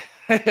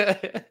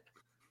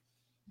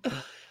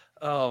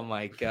 Oh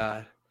my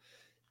God.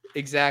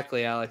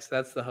 Exactly, Alex.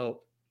 That's the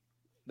hope.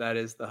 That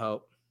is the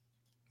hope.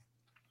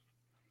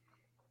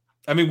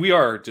 I mean, we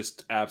are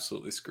just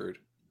absolutely screwed.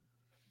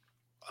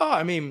 Oh,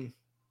 I mean,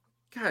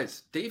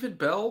 Guys, David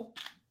Bell,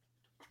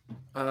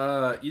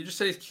 you just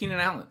say it's Keenan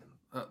Allen.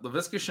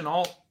 Laviska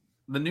Shenault,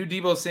 the new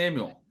Deebo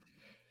Samuel.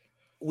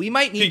 we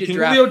might need to Can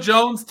draft Julio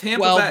Jones, Tampa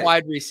 12 Bay.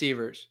 wide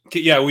receivers.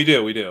 Yeah, we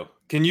do. We do.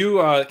 Can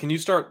you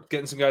start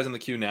getting some guys in the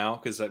queue now?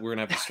 Because we're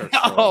gonna have to start.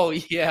 Scrolling. Oh,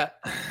 yeah.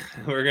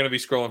 We're gonna be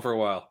scrolling for a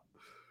while.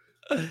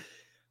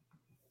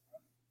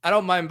 I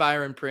don't mind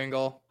Byron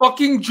Pringle.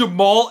 Fucking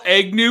Jamal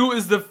Agnew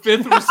is the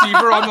 5th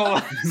receiver on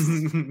the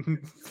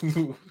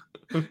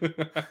list.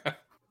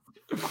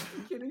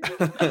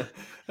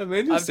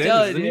 Emmanuel I'm Sanders,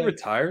 telling isn't he you.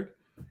 retired?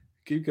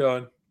 Keep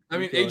going. I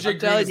mean, Keep AJ going. I'm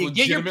telling Green you, is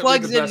get your legitimately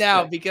plugs the in best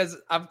now pick. because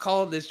I'm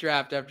calling this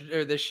draft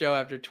this show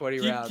after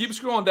 20 rounds. Keep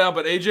scrolling down,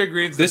 but AJ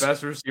Green's This- the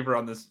best receiver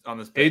on this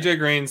pick. AJ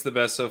Green's the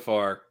best so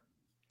far.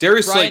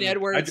 Darius Brian Slayton.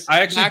 Edwards,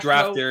 I actually Max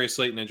draft Rowe. Darius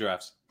Slayton in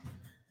drafts.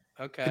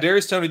 Okay.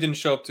 Kadarius Toney didn't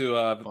show up to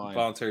Fine.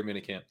 voluntary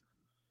minicamp.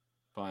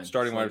 Fine.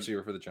 Starting wide Slayton-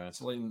 receiver for the Giants.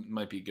 Slayton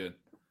might be good.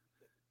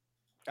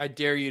 I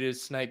dare you to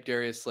snipe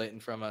Darius Slayton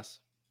from us.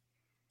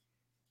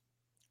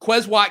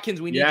 Quez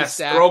Watkins, we need to Yes,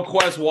 stack. throw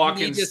Quez We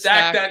Watkins. need to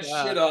Stack stack,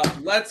 that shit up.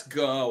 Let's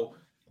go.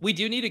 We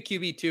do need a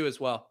QB2 as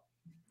well.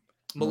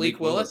 Malik Malik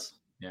Willis.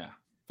 Yeah.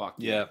 Fuck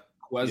Yeah.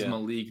 Quez Yeah.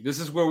 Malik. This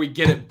is where we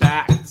get it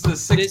back. This is a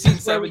 16,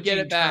 This is where we get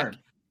 17 it back. turn.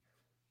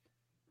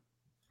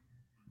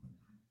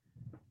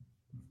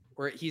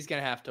 He's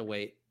going to have to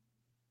wait.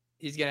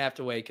 He's going to have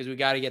to wait because we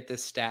got to get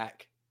this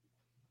stack.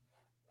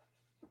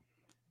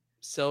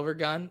 Silver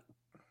Gun,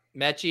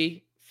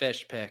 Mechie,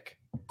 Fish Pick.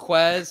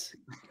 Quez,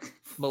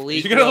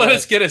 Malik You're gonna let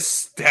Willis. us get a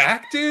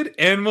stack, dude,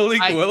 and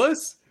Malik I-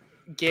 Willis?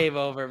 Game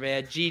over,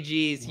 man.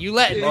 GG's. You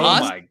letting Oh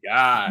us? my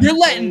god! You're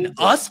letting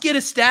us get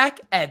a stack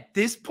at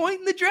this point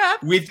in the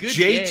draft? With Good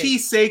JT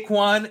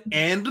Saquon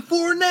and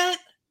Fournette,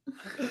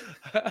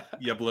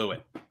 you blew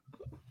it.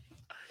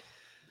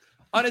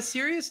 On a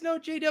serious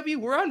note, JW,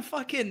 we're on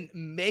fucking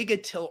mega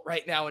tilt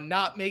right now and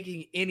not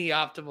making any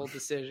optimal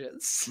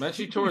decisions.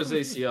 Mechie tore his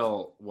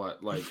ACL,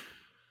 what, like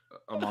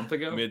a month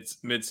ago?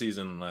 Mid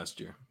season last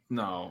year.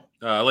 No.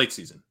 Late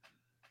season.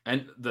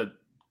 And the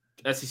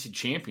SEC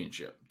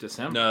championship,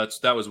 December. No,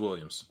 that was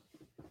Williams.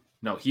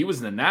 No, he was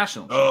in the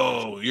national.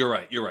 Oh, you're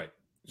right.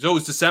 So it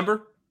was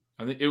December?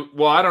 I think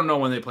I don't know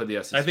when they played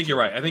the SEC. I think you're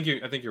right. I think you're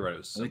right.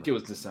 I think it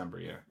was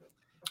December, yeah.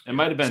 It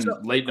might have been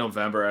late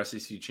November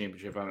SEC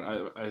championship.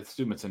 I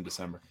assume it's in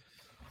December.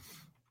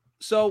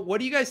 So what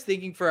are you guys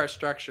thinking for our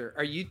structure?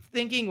 Are you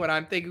thinking what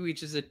I'm thinking,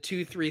 which is a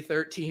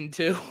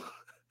 2-3-13-2?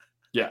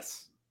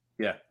 Yes.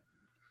 Yeah.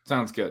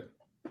 Sounds good.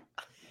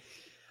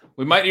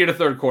 We might need a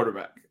third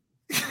quarterback.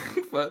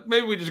 But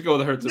maybe we just go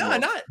with Hurts and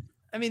Willis. not.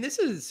 I mean, this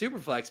is super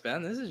flex,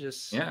 Ben. This is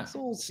just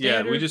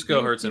We just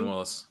go Hurts and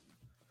Willis.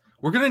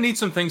 We're gonna need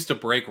some things to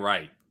break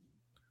right.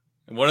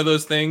 And one of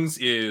those things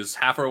is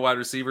half our wide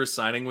receivers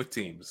signing with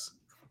teams.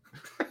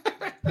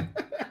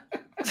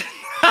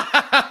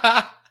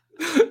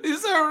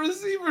 These are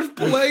receivers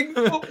playing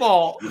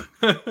football.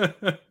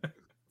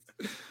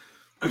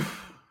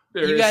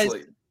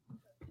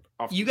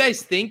 You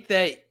guys think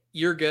that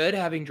you're good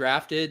having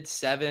drafted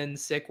 7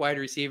 sick wide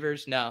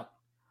receivers? No.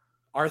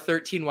 Our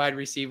 13 wide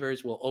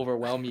receivers will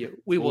overwhelm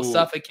you. We will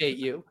suffocate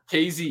you.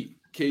 KZ.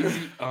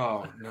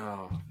 Oh,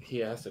 no.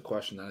 He asked a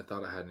question that I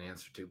thought I had an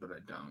answer to, but I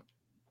don't.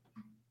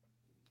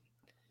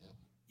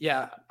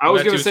 Yeah. I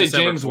was going to say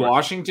December James 4th.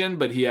 Washington,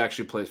 but he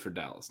actually plays for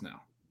Dallas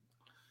now.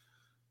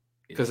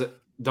 Because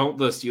don't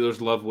the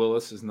Steelers love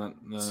Willis? Isn't that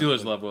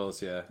Steelers love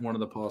Willis, yeah. one of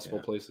the possible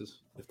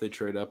places if they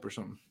trade up or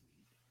something?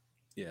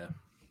 Yeah.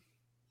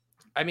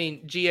 I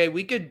mean, GA,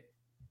 we could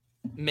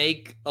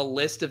make a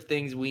list of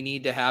things we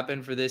need to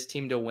happen for this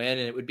team to win,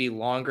 and it would be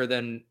longer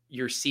than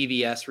your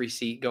CVS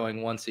receipt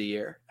going once a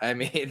year. I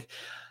mean,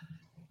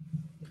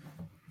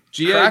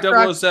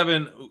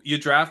 GA007, you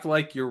draft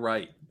like you're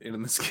right in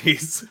this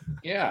case.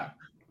 Yeah.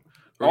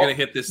 We're going to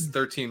hit this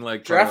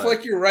 13-leg Draft parlay.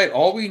 like you're right.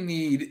 All we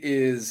need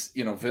is,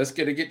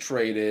 Visca to get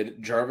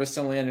traded, Jarvis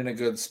to land in a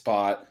good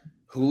spot,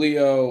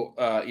 Julio,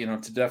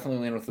 to definitely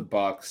land with the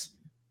Bucks,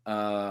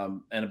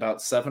 and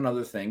about 7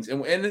 other things.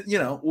 And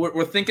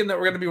we're thinking that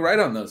we're going to be right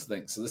on those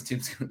things. So this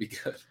team's going to be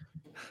good.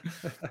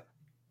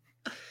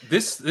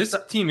 This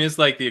team is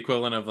like the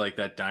equivalent of like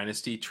that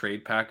dynasty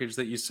trade package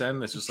that you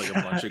send. That's just like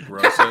a bunch of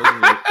grossos.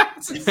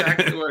 That's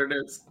exactly what it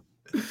is.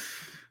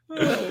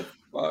 Oh,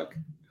 fuck.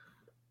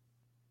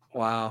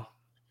 wow.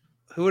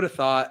 Who would have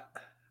thought?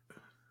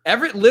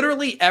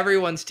 Literally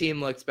everyone's team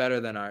looks better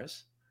than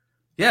ours.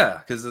 Yeah,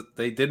 because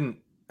they didn't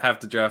have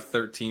to draft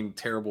 13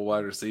 terrible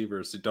wide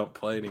receivers who don't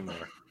play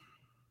anymore.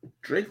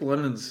 Drake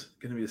London's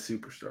going to be a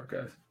superstar,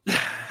 guys.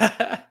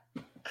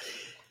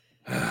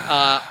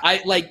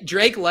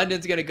 Drake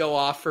London's going to go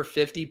off for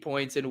 50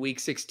 points in week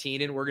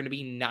 16, and we're going to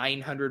be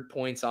 900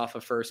 points off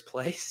of first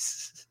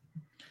place.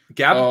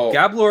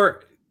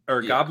 Gabler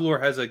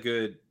has a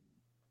good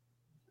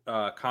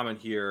comment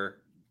here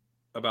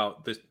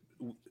about this.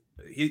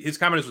 His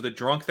comment is with the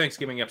drunk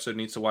Thanksgiving episode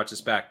needs to watch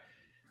this back.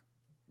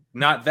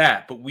 Not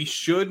that, but we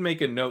should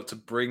make a note to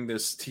bring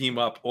this team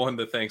up on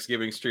the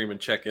Thanksgiving stream and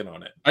check in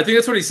on it. I think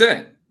that's what he's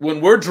saying. When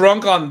we're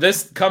drunk on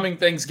this coming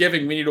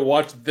Thanksgiving, we need to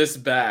watch this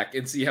back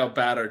and see how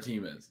bad our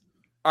team is.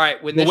 All right.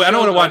 I don't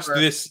want to watch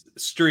this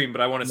stream, but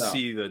I want to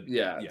see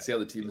see how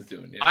the team is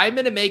doing. Yeah.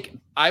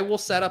 I will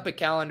set up a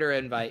calendar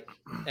invite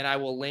and I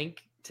will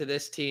link to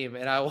this team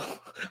and I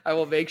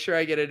will make sure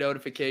I get a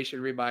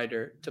notification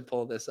reminder to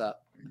pull this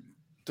up.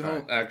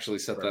 Don't actually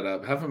set that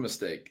up. Have a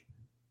mistake.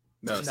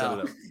 No, set it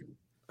up.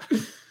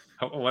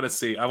 I want to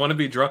see. I want to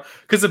be drunk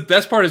because the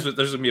best part is that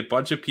there's gonna be a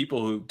bunch of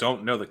people who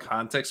don't know the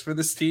context for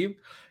this team,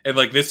 and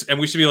like this, and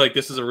we should be like,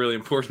 this is a really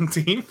important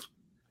team.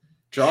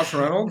 Josh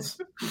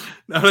Reynolds,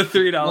 not a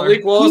 $3.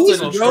 Malik Willis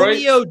to Detroit.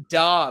 Romeo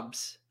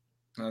Dobbs.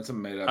 No, that's a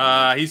made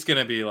up. He's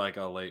gonna be like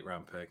a late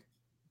round pick.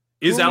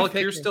 Is Alec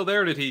Pierce still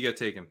there? Or did he get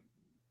taken?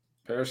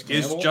 Paris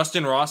Campbell? Is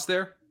Justin Ross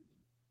there?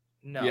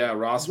 No. Yeah,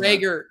 Ross.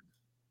 Rager.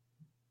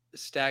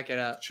 Stack it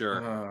up.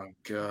 Sure. Oh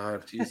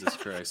God, Jesus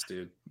Christ,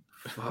 dude.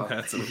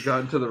 We've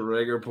gotten to the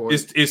Rager point.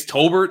 Is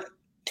Tolbert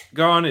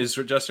gone? Is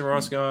Justin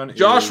Ross gone?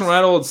 Josh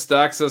Reynolds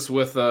stacks us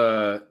with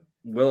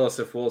Willis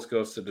if Willis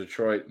goes to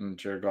Detroit and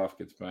Jared Goff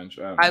gets benched.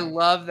 I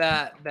love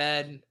that,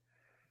 Ben.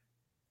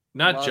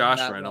 Not Josh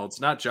Reynolds.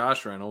 Not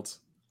Josh Reynolds.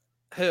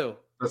 Who?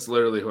 That's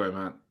literally who I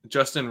meant.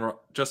 Justin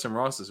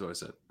Ross is who I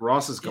said.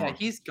 Ross is gone. Yeah,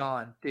 he's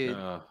gone, dude.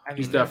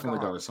 He's definitely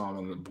gone. I saw him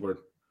on the board.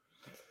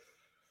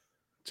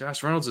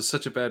 Josh Reynolds is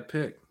such a bad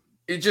pick.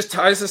 It just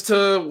ties us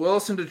to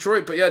Willis in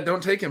Detroit, but yeah,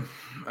 don't take him.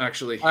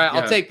 Actually, all right,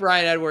 I'll take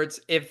Brian Edwards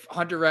if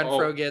Hunter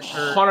Renfrow gets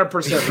hurt.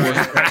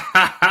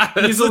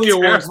 100% easily a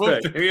worse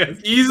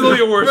pick. Easily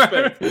a worse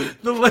pick.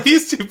 The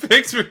last 2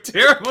 picks were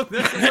terrible.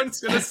 This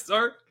one's gonna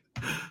start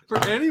for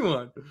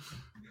anyone.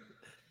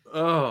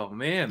 Oh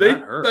man, that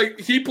hurt. Like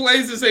he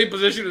plays the same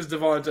position as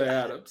Devontae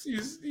Adams.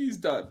 He's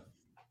done.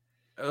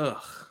 Ugh.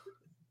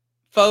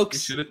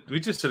 Folks, we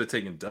just should have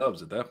taken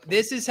dubs at that point.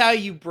 This is how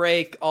you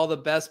break all the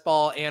best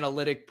ball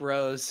analytic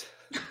bros.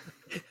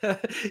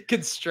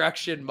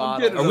 construction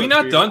model. Are we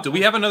not done? Do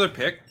we have another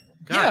pick?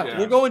 Yeah, damn.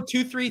 we're going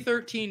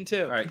 2-3-13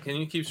 too. All right, can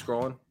you keep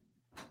scrolling?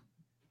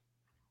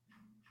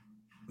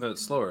 No,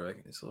 it's slower.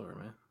 It's slower,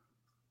 man.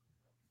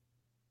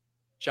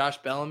 Josh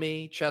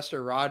Bellamy,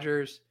 Chester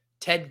Rogers,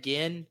 Ted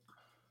Ginn,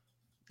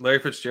 Larry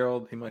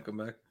Fitzgerald, he might come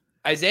back.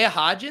 Isaiah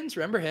Hodgins.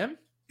 Remember him?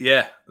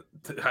 Yeah,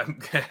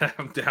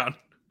 I'm down.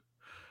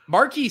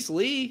 Marquise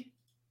Lee,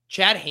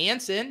 Chad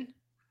Hansen,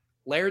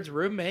 Laird's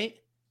roommate.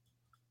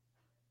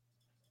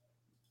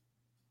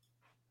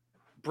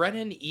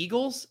 Brennan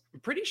Eagles. I'm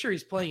pretty sure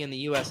he's playing in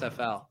the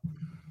USFL.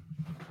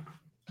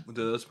 Do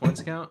those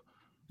points count?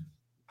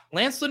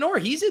 Lance Lenore,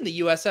 he's in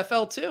the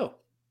USFL too.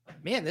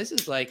 Man, this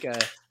is like a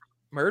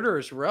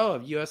murderer's row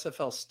of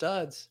USFL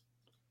studs.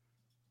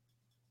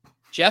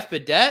 Jeff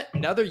Badette,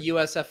 another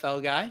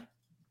USFL guy.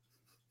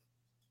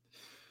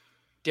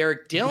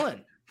 Derek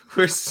Dillon.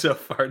 We're so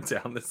far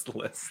down this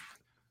list.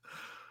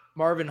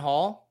 Marvin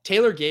Hall.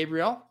 Taylor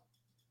Gabriel.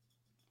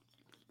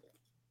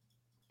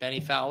 Benny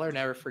Fowler,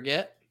 never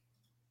forget.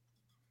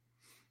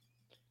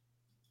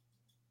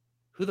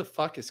 Who the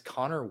fuck is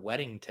Connor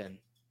Weddington?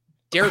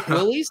 Derek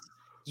Willies?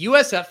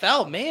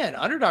 USFL, man.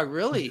 Underdog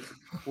really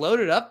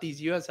loaded up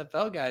these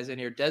USFL guys in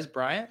here. Des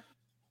Bryant.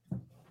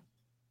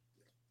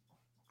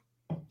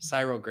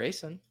 Cyril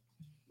Grayson.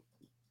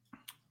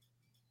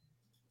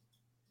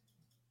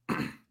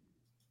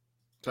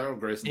 Tyrell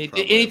Grayson.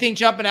 Anything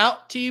jumping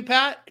out to you,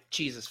 Pat?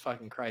 Jesus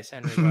fucking Christ,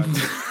 Henry.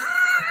 Ruggs.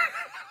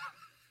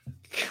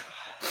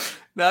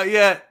 Not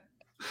yet.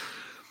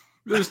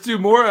 There's two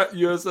more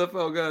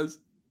USFL guys.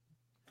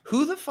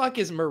 Who the fuck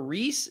is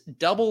Maurice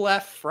Double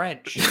F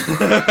French? Go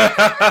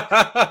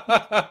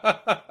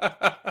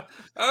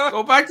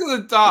back to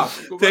the top.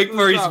 Take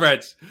Maurice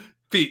French.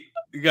 Pete,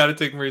 you got to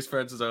take Maurice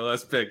French as our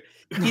last pick.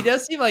 He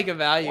does seem like a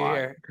value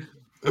here.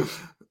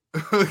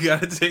 We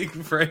got to take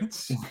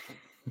French.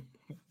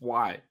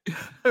 Why?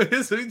 We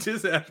just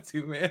have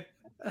to, man.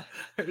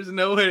 There's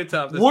no way to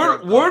top this.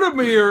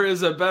 Wardemir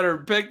is a better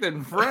pick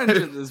than French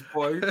at this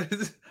point.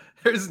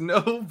 There's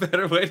no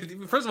better way to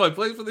do. First of all, I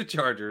played for the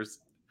Chargers.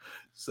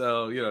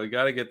 So, you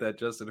got to get that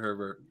Justin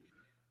Herbert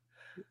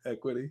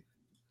equity.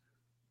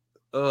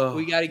 Oh,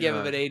 We got to give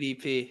him an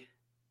ADP.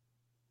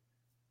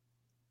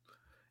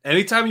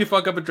 Anytime you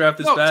fuck up a draft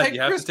this bad, you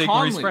have to take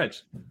Maurice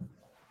French.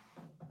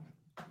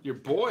 Your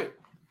boy.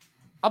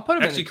 I'll put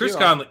him Actually, in Chris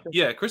Conley.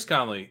 Yeah, Chris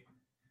Conley.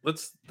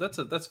 That's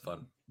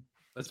fun.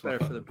 That's better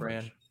fun for the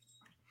brand.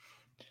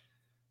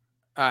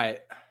 All right.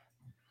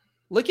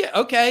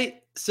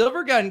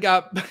 Silvergun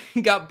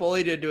got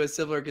bullied into a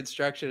similar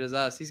construction as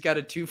us. He's got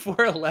a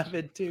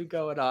 2-4-11-2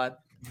 going on.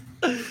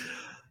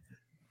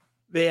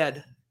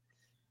 Man,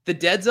 the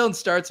dead zone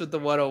starts with the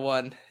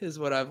 101 is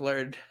what I've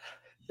learned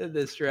in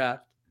this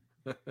draft.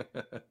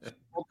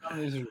 Hold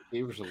down these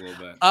receivers a little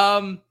bit.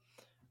 All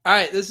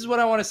right, this is what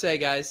I want to say,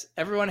 guys.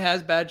 Everyone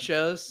has bad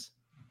shows.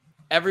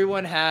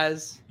 Everyone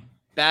has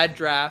bad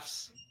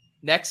drafts.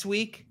 Next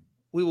week,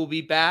 we will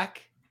be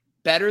back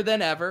better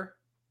than ever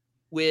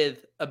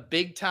with a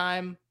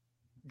big-time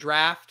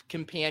draft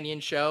companion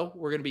show.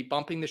 We're going to be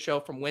bumping the show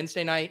from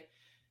Wednesday night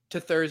to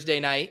Thursday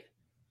night.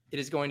 It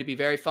is going to be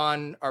very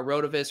fun. Our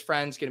RotoViz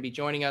friends going to be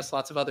joining us.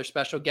 Lots of other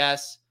special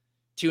guests.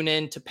 Tune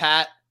in to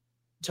Pat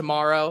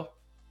tomorrow,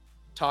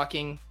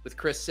 talking with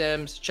Chris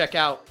Sims. Check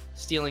out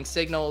Stealing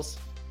Signals,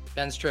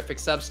 Ben's terrific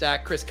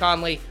Substack. Chris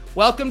Conley,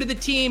 welcome to the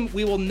team.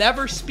 We will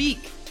never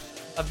speak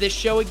of this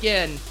show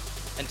again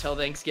until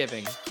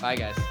Thanksgiving. Bye,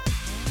 guys.